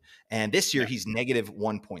goalie. And this year he's negative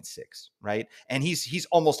 1.6, right? And he's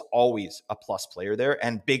almost always a plus player there,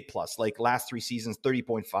 and big plus. Like last 3 seasons,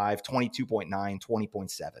 30.5, 22.9,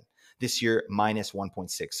 20.7. This year, minus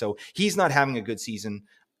 1.6. So he's not having a good season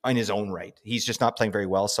in his own right. He's just not playing very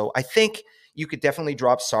well. So I think you could definitely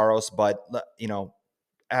drop Saros, but,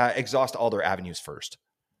 exhaust all their avenues first.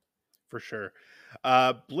 For sure.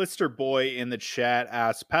 Blister Boy in the chat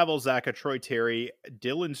asks Pavel Zacha, Troy Terry,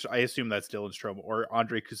 Dylan. I assume that's Dylan Strome or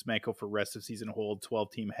Andrei Kuzmenko for rest of season hold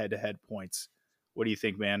 12-team head-to-head points. What do you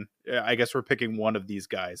think, man? I guess we're picking one of these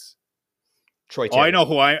guys. Troy Terry. I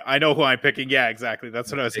know who I'm picking. Yeah, exactly.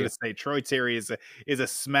 That's what I was going to say. Troy Terry is a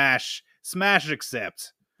smash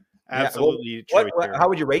accept. Absolutely. Yeah, well, how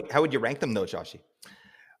would you rank them though, Joshy?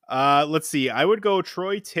 Let's see. I would go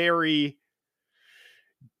Troy Terry,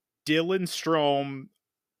 Dylan Strome.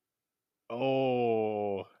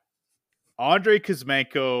 Oh, Andrei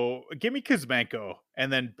Kuzmenko. Give me Kuzmenko,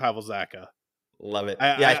 and then Pavel Zacha. Love it.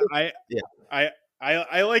 I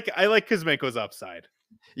like Kuzmenko's upside.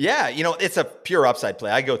 Yeah, it's a pure upside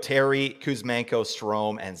play. I go Terry, Kuzmenko,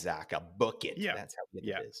 Strome, and Zacha. Book it. Yeah, that's how good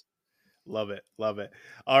it is. Love it.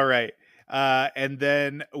 All right. And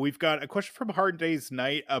then we've got a question from Hard Day's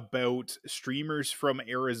Night about streamers from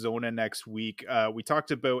Arizona next week. We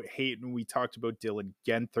talked about Hayton. We talked about Dylan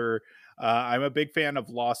Genther. I'm a big fan of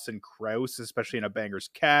Lawson Krause, especially in a Bangers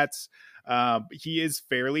Cats. He is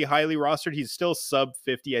fairly highly rostered. He's still sub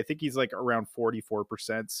 50. I think he's like around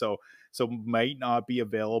 44%. So might not be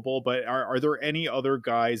available. But are there any other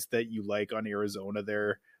guys that you like on Arizona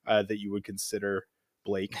there that you would consider,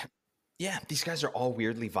 Blake? Yeah, these guys are all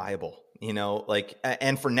weirdly viable,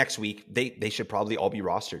 and for next week, they should probably all be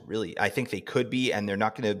rostered. Really, I think they could be, and they're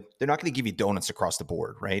not gonna give you donuts across the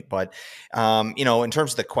board, right? But in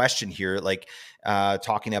terms of the question here, like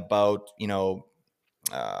talking about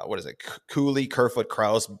what is it? Cooley, Kerfoot,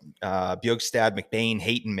 Krause, Bjugstad, McBain,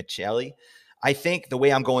 Hayton, Michelli. I think the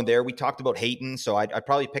way I'm going there, we talked about Hayton, so I'd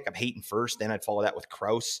probably pick up Hayton first, then I'd follow that with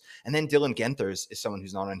Krause, and then Dylan Genther is someone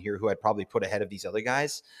who's not on here who I'd probably put ahead of these other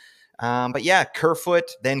guys. But yeah, Kerfoot,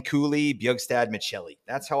 then Cooley, Bjugstad, Michelli.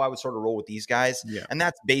 That's how I would sort of roll with these guys. Yeah. And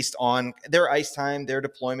that's based on their ice time, their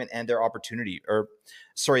deployment, and their opportunity,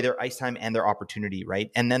 their ice time and their opportunity, right?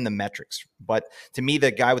 And then the metrics. But to me, the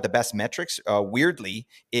guy with the best metrics, weirdly,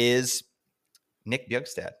 is Nick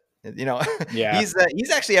Bjugstad. Yeah, he's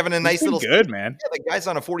actually having a nice little good season. Man. Yeah, the guy's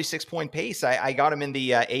on a 46-point pace. I got him in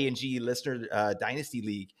the A&G Listener Dynasty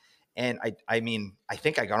League. And I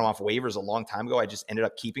think I got him off waivers a long time ago. I just ended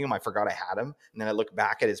up keeping him. I forgot I had him. And then I look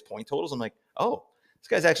back at his point totals. I'm like, oh, this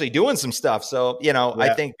guy's actually doing some stuff. So,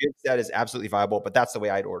 I think Bjugstad is absolutely viable, but that's the way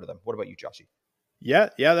I'd order them. What about you, Joshy? Yeah,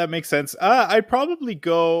 that makes sense. I'd probably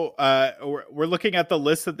go, we're looking at the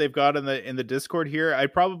list that they've got in the Discord here.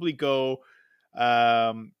 I'd probably go,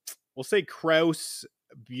 we'll say Krause,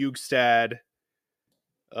 Bjugstad.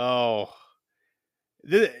 Oh,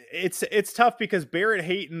 it's tough because Barrett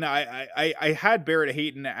Hayton, I had Barrett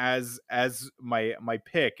Hayton as my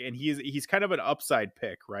pick, and he's kind of an upside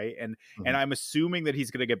pick, right? And I'm assuming that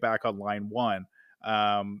he's going to get back on line one.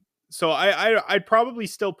 So I'd probably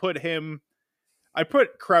still put him. I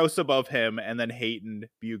put Krause above him, and then Hayton,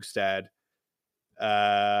 Bjugstad,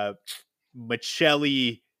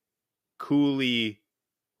 Michelli, Cooley,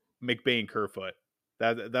 McBain, Kerfoot.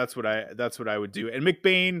 That's what I would do. And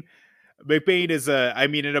McBain is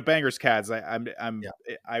in a Bangers Cats. I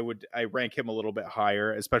rank him a little bit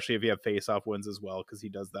higher, especially if you have face-off wins as well, because he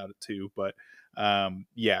does that too. But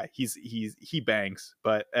he bangs,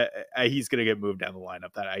 but he's gonna get moved down the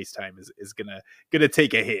lineup. That ice time is gonna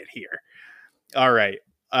take a hit here. All right.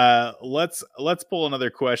 let's pull another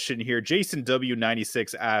question here. Jason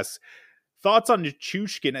W96 asks, thoughts on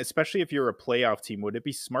Nichushkin, especially if you're a playoff team. Would it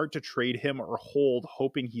be smart to trade him or hold,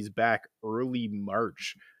 hoping he's back early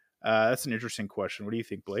March? That's an interesting question. What do you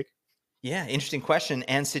think, Blake? Yeah, interesting question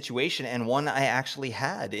and situation, and one I actually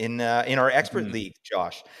had in our expert Mhm. league,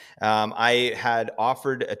 Josh. I had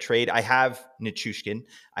offered a trade. I have Nichushkin.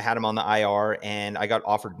 I had him on the IR, and I got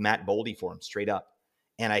offered Matt Boldy for him straight up,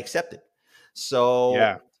 and I accepted. So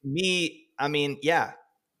Yeah, to me, I mean, yeah,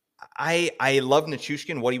 I love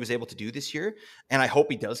Nichushkin, what he was able to do this year, and I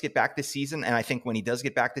hope he does get back this season. And I think when he does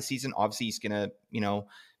get back this season, obviously he's gonna,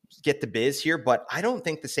 get the biz here. But I don't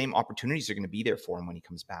think the same opportunities are going to be there for him when he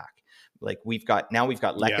comes back. Like we've got yeah,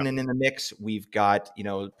 Lehkonen in the mix, we've got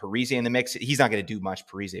Parise in the mix. He's not going to do much,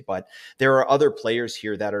 Parise, but there are other players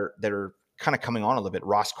here that are kind of coming on a little bit.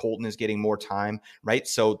 Ross Colton is getting more time, right?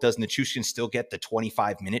 So does Nichushkin still get the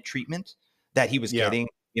 25-minute treatment that he was yeah. getting,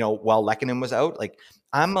 while Lehkonen was out? Like,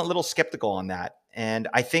 I'm a little skeptical on that. And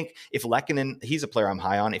I think if Lehkonen, he's a player I'm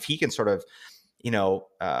high on, if he can sort of, you know,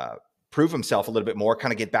 uh, prove himself a little bit more,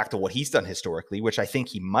 kind of get back to what he's done historically, which I think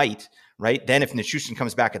he might, right? Then if Nichushkin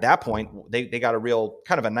comes back at that point, they got a real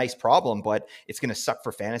kind of a nice problem, but it's going to suck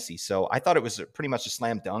for fantasy. So I thought it was pretty much a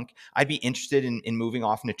slam dunk. I'd be interested in moving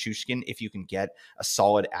off Nichushkin if you can get a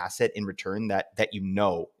solid asset in return that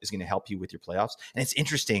is going to help you with your playoffs. And it's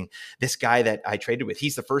interesting, this guy that I traded with,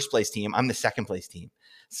 he's the first place team. I'm the second place team.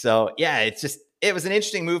 So yeah, it was an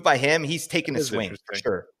interesting move by him. He's taken That a is swing for interesting.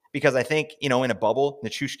 sure. Because I think, in a bubble,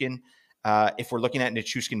 Nichushkin, if we're looking at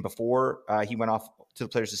Nichushkin before he went off to the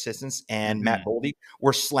players' assistants, and Matt Hmm. Boldy,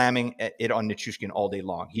 we're slamming it on Nichushkin all day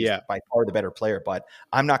long. He's Yeah. by far the better player, but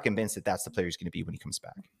I'm not convinced that that's the player he's going to be when he comes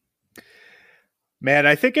back. Man,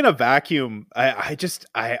 I think in a vacuum,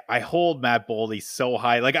 I hold Matt Boldy so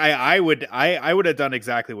high. Like I would have done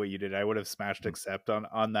exactly what you did. I would have smashed accept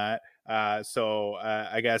on that.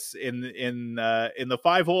 I guess in the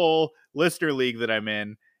 5-hole listener league that I'm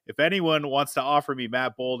in, if anyone wants to offer me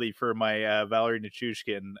Matt Boldy for my Valerie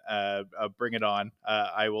Nichushkin, bring it on.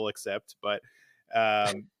 I will accept. But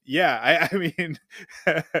yeah, I mean,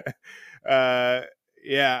 uh,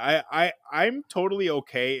 yeah, I'm totally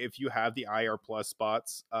okay if you have the IR plus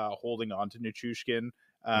spots holding on to Nichushkin.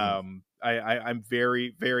 Mhm. I'm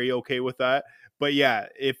very, very okay with that. But yeah,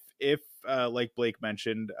 if like Blake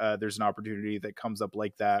mentioned, there's an opportunity that comes up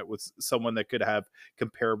like that with someone that could have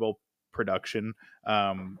comparable production,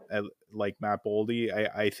 like Matt Boldy,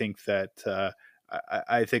 I think that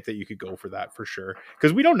I think that you could go for that for sure,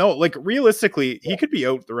 because we don't know. Like realistically, Yeah. he could be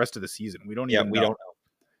out the rest of the season. We don't Yeah, even we know. don't.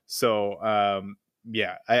 So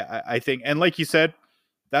yeah, I think, and like you said,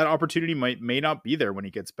 that opportunity may not be there when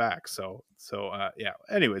he gets back. Yeah.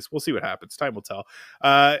 Anyways, we'll see what happens. Time will tell.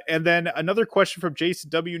 And then another question from Jason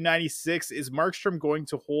W96: is Markstrom going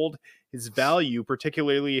to hold his value,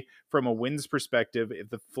 particularly from a wins perspective, if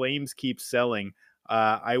the Flames keep selling?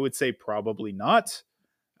 I would say probably not.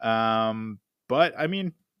 But I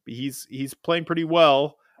mean, he's playing pretty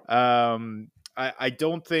well. I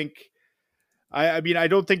don't think. I mean, I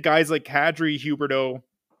don't think guys like Kadri, Huberto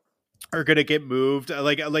are gonna get moved.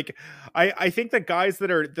 I think that guys that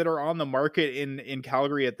are on the market in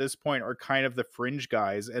Calgary at this point are kind of the fringe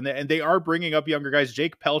guys, and they are bringing up younger guys.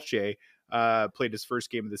 Jake Pelche played his first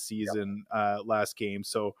game of the season last game,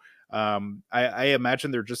 so I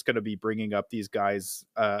imagine they're just going to be bringing up these guys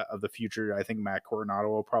of the future. I think Matt Coronado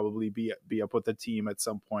will probably be up with the team at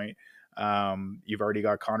some point. You've already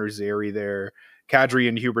got Connor Zary there. Kadri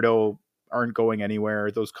and Huberto aren't going anywhere.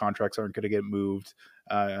 Those contracts aren't going to get moved.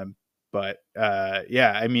 Yeah,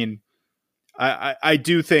 I mean, I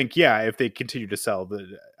do think, yeah, if they continue to sell,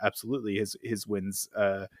 absolutely his wins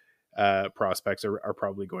prospects are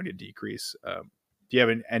probably going to decrease. Do you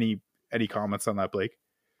have any comments on that, Blake?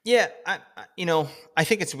 Yeah, I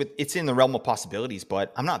think it's in the realm of possibilities,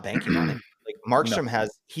 but I'm not banking on it. Like No. Markstrom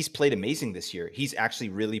he's played amazing this year. He's actually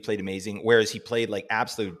really played amazing, whereas he played like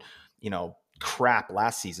absolute, crap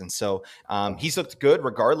last season. So he's looked good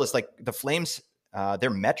regardless. Like the Flames,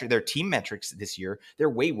 their team metrics this year,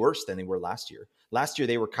 they're way worse than they were last year. Last year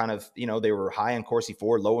they were kind of, they were high on Corsi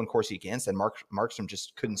for, low on Corsi against, and Markstrom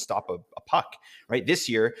just couldn't stop a puck. Right this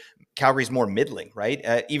year, Calgary's more middling,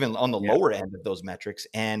 right? Even on the Yeah. lower end of those metrics,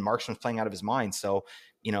 and Markstrom's playing out of his mind. So,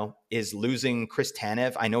 is losing Chris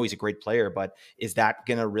Tanev? I know he's a great player, but is that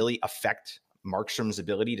going to really affect Markstrom's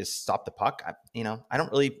ability to stop the puck? I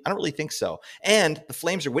don't really think so. And the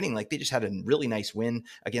Flames are winning. Like they just had a really nice win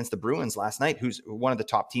against the Bruins last night, who's one of the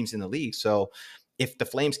top teams in the league. So if the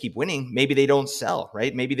Flames keep winning, maybe they don't sell,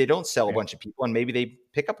 right? Maybe they don't sell a Yeah. bunch of people, and maybe they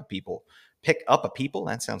pick up a people pick up a people.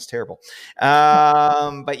 That sounds terrible.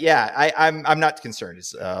 But yeah, I'm not concerned.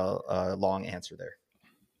 It's a long answer there.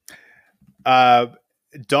 Uh,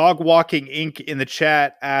 Dog Walking Inc. in the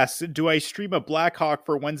chat asks, "Do I stream a Blackhawk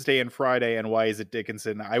for Wednesday and Friday, and why is it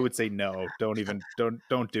Dickinson?" I would say no. Don't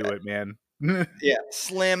do it, man. Yeah,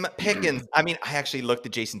 slim pickings. I mean, I actually looked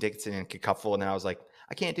at Jason Dickinson and Cacuffle, and I was like,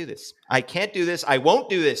 I can't do this. I can't do this. I won't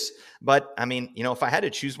do this. But I mean, if I had to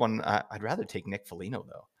choose one, I'd rather take Nick Foligno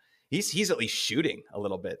though. He's at least shooting a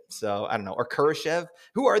little bit. So I don't know. Or Kurashev.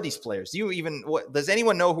 Who are these players? Does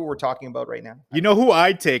anyone know who we're talking about right now? You know who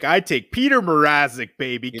I'd take? I'd take Peter Mrazek,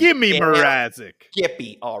 baby. Give me Mrazek.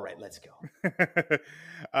 Gippy. All right, let's go.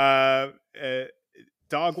 uh,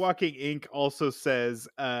 Dog Walking Inc. also says,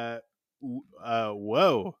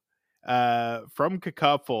 whoa. From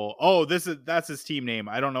Cacuffle. Oh, that's his team name.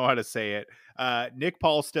 I don't know how to say it. Nick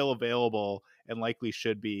Paul's still available and likely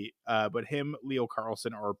should be. But him, Leo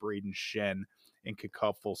Carlson, or Braden Shen in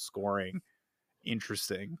Cacuffle scoring.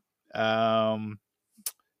 Interesting. I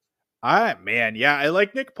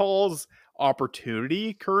like Nick Paul's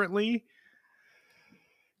opportunity currently.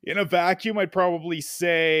 In a vacuum, I'd probably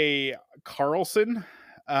say Carlson.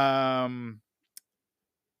 But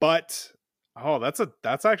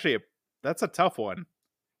that's actually a tough one.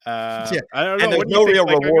 Yeah. I don't know. And there's What do no you think?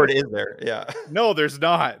 real reward, is there? Yeah. No, there's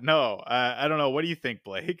not. No, I don't know. What do you think,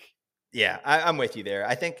 Blake? Yeah, I'm with you there.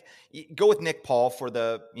 I think go with Nick Paul for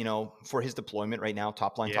for his deployment right now,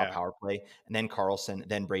 top line, top Yeah. power play, and then Carlson,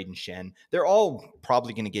 then Braden Shen. They're all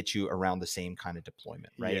probably going to get you around the same kind of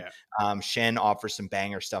deployment, right? Yeah. Shen offers some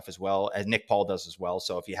banger stuff as well, as Nick Paul does as well.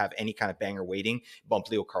 So if you have any kind of banger waiting, bump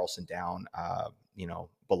Leo Carlson down,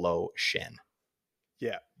 below Shen.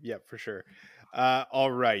 Yeah, for sure.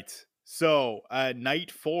 All right. So,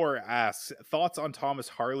 Night 4 asks, thoughts on Thomas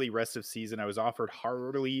Harley rest of season? I was offered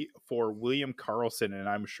Harley for William Karlsson, and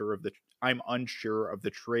I'm unsure of the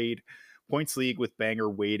trade. Points league with banger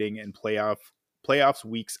waiting and playoffs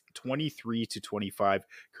weeks 23 to 25.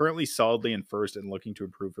 Currently solidly in first and looking to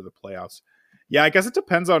improve for the playoffs. Yeah, I guess it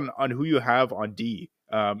depends on who you have on D.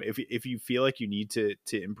 If you feel like you need to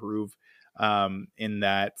improve in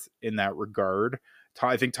that regard.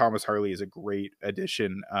 I think Thomas Harley is a great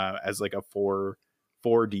addition as like a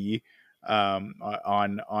 4D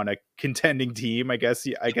on a contending team. I guess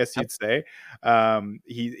you'd say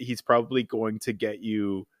he's probably going to get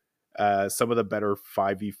you some of the better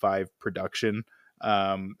 5v5 production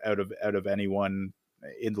out of anyone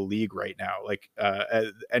in the league right now, like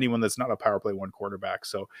anyone that's not a power play one quarterback.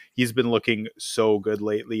 So he's been looking so good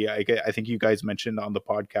lately. I think you guys mentioned on the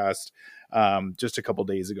podcast just a couple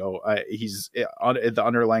days ago, the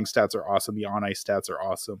underlying stats are awesome, the on ice stats are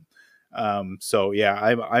awesome. So yeah,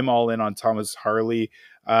 I'm all in on Thomas Harley.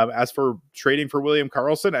 As for trading for William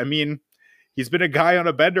Karlsson, I mean, he's been a guy on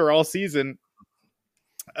a bender all season.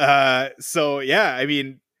 So yeah, I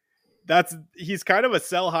mean, he's kind of a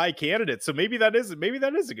sell high candidate. So maybe that is a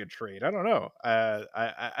good trade. I don't know.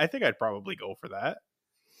 I think I'd probably go for that.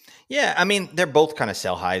 Yeah, I mean, they're both kind of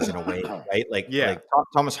sell highs in a way, right? Like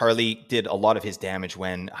Thomas Harley did a lot of his damage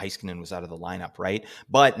when Heiskanen was out of the lineup, right?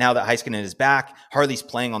 But now that Heiskanen is back, Harley's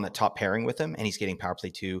playing on the top pairing with him, and he's getting power play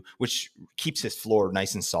too, which keeps his floor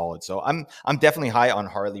nice and solid. So I'm definitely high on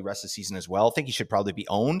Harley rest of the season as well. I think he should probably be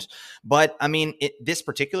owned. But I mean, this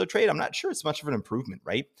particular trade, I'm not sure it's much of an improvement,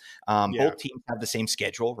 right? Both teams have the same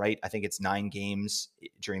schedule, right? I think it's 9 games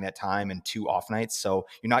during that time and 2 off nights. So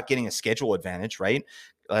you're not getting a schedule advantage, right?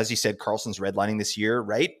 As you said, Carlson's redlining this year,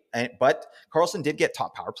 right? But Carlson did get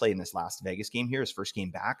top power play in this last Vegas game here, his first game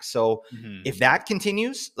back. So if that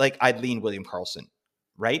continues, like I'd lean William Karlsson,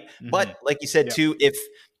 right? But like you said too, if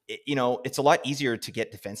it's a lot easier to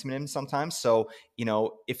get defensemen in sometimes. So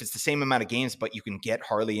if it's the same amount of games, but you can get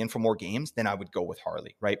Harley in for more games, then I would go with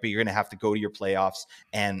Harley, right? But you're going to have to go to your playoffs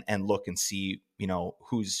and look and see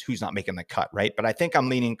who's not making the cut, right? But I think I'm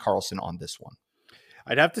leaning Karlsson on this one.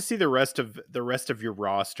 I'd have to see the rest of your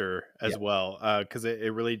roster as well, because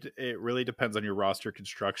it really depends on your roster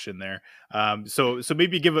construction there. So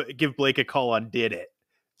maybe give Blake a call on Did It.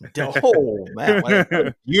 Oh man, what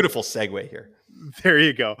a beautiful segue here. There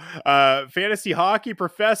you go. Fantasy Hockey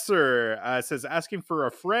Professor says, asking for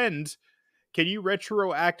a friend. Can you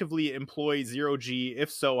retroactively employ 0G?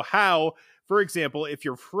 If so, how? For example, if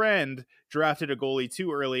your friend drafted a goalie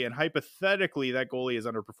too early and hypothetically that goalie is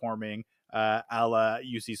underperforming, a la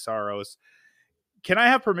UC Saros, can I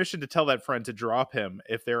have permission to tell that friend to drop him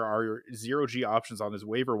if there are 0G options on his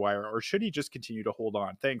waiver wire, or should he just continue to hold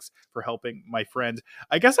on? Thanks for helping my friend.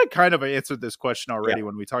 I guess I kind of answered this question already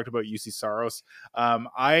when we talked about UC Saros.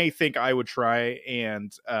 I think I would try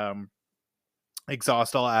and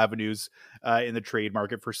exhaust all avenues in the trade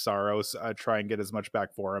market for Saros, try and get as much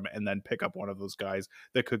back for him, and then pick up one of those guys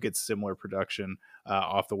that could get similar production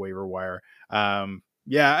off the waiver wire.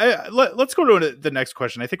 Let's go to the next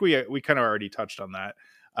question. I think we kind of already touched on that.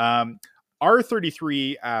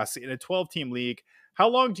 R33 asks, in a 12-team league, how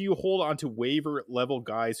long do you hold on to waiver level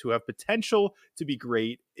guys who have potential to be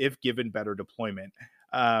great if given better deployment?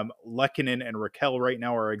 Lehkonen and Raquel right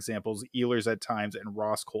now are examples. Ehlers at times, and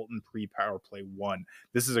Ross Colton pre-power play 1.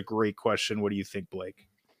 This is a great question. What do you think, Blake?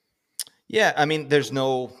 Yeah, I mean, there's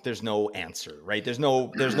no answer, right? There's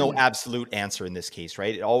no absolute answer in this case,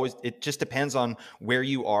 right? It just depends on where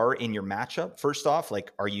you are in your matchup. First off,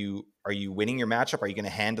 like, are you winning your matchup? Are you going to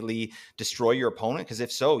handily destroy your opponent? Because if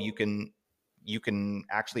so, you can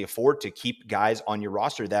actually afford to keep guys on your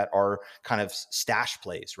roster that are kind of stash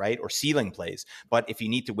plays, right? Or ceiling plays. But if you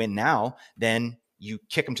need to win now, then you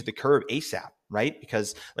kick them to the curb ASAP, right?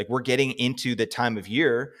 Because like we're getting into the time of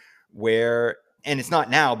year where, and it's not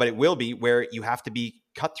now, but it will be, where you have to be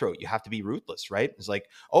cutthroat. You have to be ruthless, right? It's like,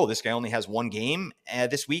 oh, this guy only has 1 game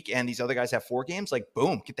this week and these other guys have 4 games. Like,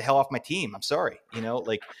 boom, get the hell off my team. I'm sorry.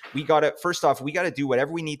 Like first off, we got to do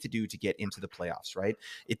whatever we need to do to get into the playoffs, right?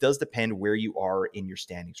 It does depend where you are in your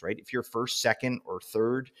standings, right? If you're first, second, or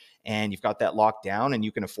third, and you've got that locked down and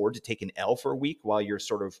you can afford to take an L for a week while you're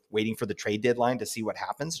sort of waiting for the trade deadline to see what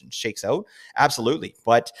happens and shakes out, absolutely.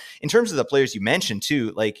 But in terms of the players you mentioned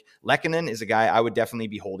too, like Lehkonen is a guy I would definitely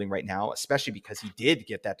be holding right now, especially because he did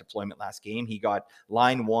get that deployment last game. He got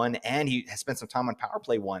line 1 and he has spent some time on power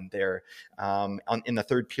play 1 there in the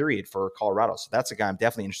third period for Colorado. So that's a guy I'm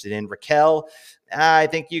definitely interested in. Raquel, I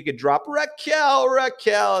think you could drop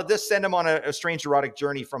Raquel. Just send him on a strange erotic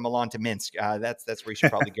journey from Milan to Minsk. That's where you should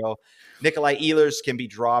probably go. Nikolai Ehlers can be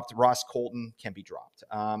dropped. Ross Colton can be dropped.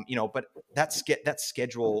 But that's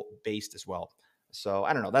schedule based as well. So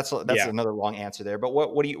I don't know. That's another long answer there. But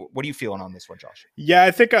what are you feeling on this one, Josh? Yeah,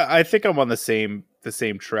 I think I'm on the same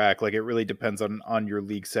track. Like, it really depends on your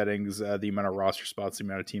league settings, the amount of roster spots, the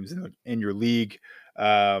amount of teams in your league.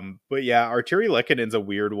 But yeah, Arturi Lekkonen's a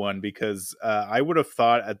weird one because I would have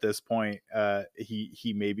thought at this point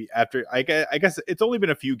he maybe after I guess it's only been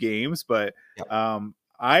a few games, but Yep.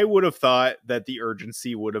 I would have thought that the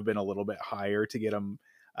urgency would have been a little bit higher to get him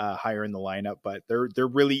higher in the lineup, but they're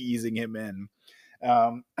really easing him in.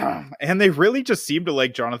 And they really just seem to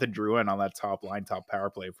like Jonathan Drouin on that top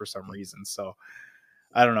power play for some reason. So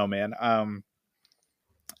I don't know, man.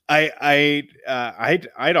 I'd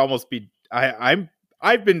almost be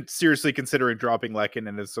I've been seriously considering dropping Lekin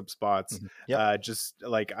into some spots. Mm-hmm. Yep. Just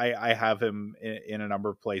like I have him in a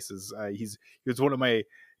number of places. He was one of my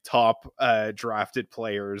top drafted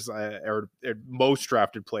players or most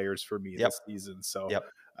drafted players for me this season. So Yep.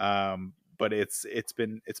 But it's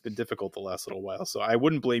been difficult the last little while. So I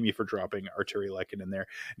wouldn't blame you for dropping Arturi Lekin in there.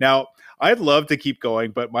 Now, I'd love to keep going,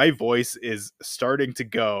 but my voice is starting to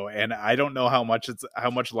go, and I don't know how much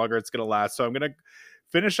longer it's going to last. So I'm going to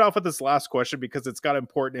finish off with this last question because it's got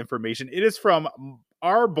important information. It is from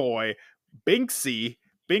our boy Binksy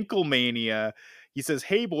Binklemania. He says,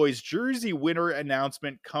 "Hey boys, jersey winner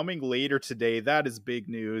announcement coming later today. That is big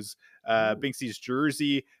news. Binksy's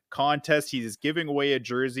jersey contest. He's giving away a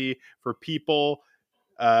jersey for people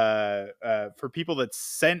that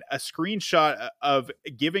sent a screenshot of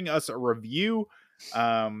giving us a review.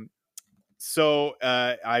 So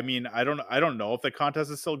I mean, I don't know if the contest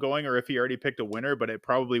is still going or if he already picked a winner, but it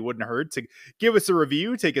probably wouldn't hurt to give us a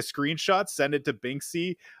review, take a screenshot, send it to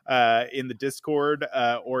Binksy in the Discord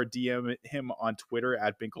or DM him on Twitter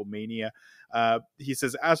at Binklemania. He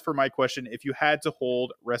says, as for my question, if you had to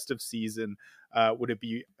hold rest of season, would it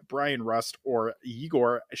be Brian Rust or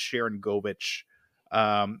Igor Sharangovich?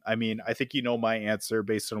 I mean, I think you know my answer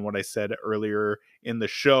based on what I said earlier in the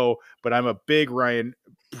show, but I'm a big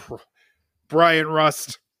Brian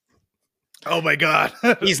Rust. Oh my God.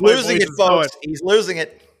 He's My losing voice it, is folks. going. He's losing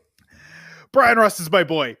it. Brian Rust is my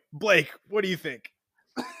boy. Blake, what do you think?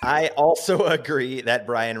 I also agree that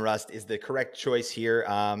Brian Rust is the correct choice here.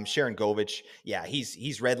 Sharangovich, yeah,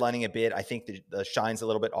 he's redlining a bit. I think the shine's a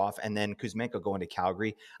little bit off. And then Kuzmenko going to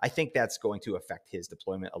Calgary, I think that's going to affect his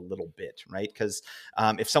deployment a little bit, right? Because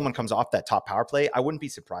if someone comes off that top power play, I wouldn't be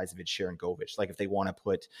surprised if it's Sharangovich. Like if they want to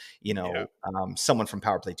put, someone from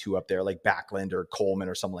power play 2 up there, like Backlund or Coleman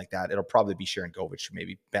or something like that, it'll probably be Sharangovich who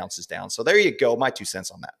maybe bounces down. So there you go. My 2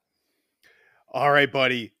 cents on that. All right,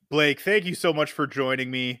 buddy. Blake, thank you so much for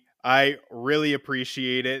joining me. I really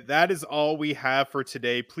appreciate it. That is all we have for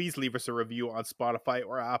today. Please leave us a review on Spotify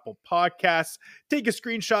or Apple Podcasts. Take a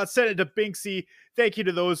screenshot, send it to Binksy. Thank you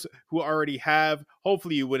to those who already have.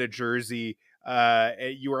 Hopefully you win a jersey.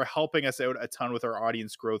 You are helping us out a ton with our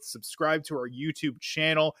audience growth. Subscribe to our YouTube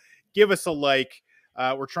channel. Give us a like.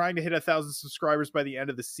 We're trying to hit 1,000 subscribers by the end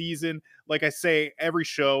of the season. Like I say, every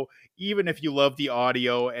show, even if you love the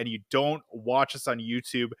audio and you don't watch us on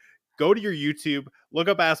YouTube, go to your YouTube, look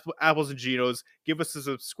up Apples and Ginos, give us a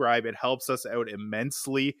subscribe. It helps us out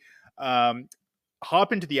immensely. Um,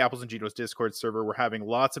 Hop into the Apples and Ginos Discord server. We're having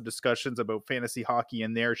lots of discussions about fantasy hockey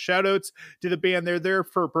in there. Shout outs to the band. They're there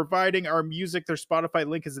for providing our music. Their Spotify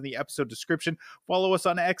link is in the episode description. Follow us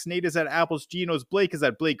on X. Nate is at Apples Ginos. Blake is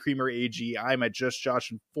at Blake Creamer AG. I'm at Just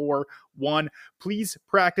Josh and 4-1. Please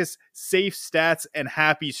practice safe stats and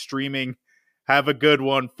happy streaming. Have a good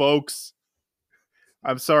one, folks.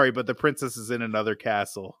 I'm sorry, but the princess is in another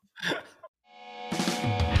castle.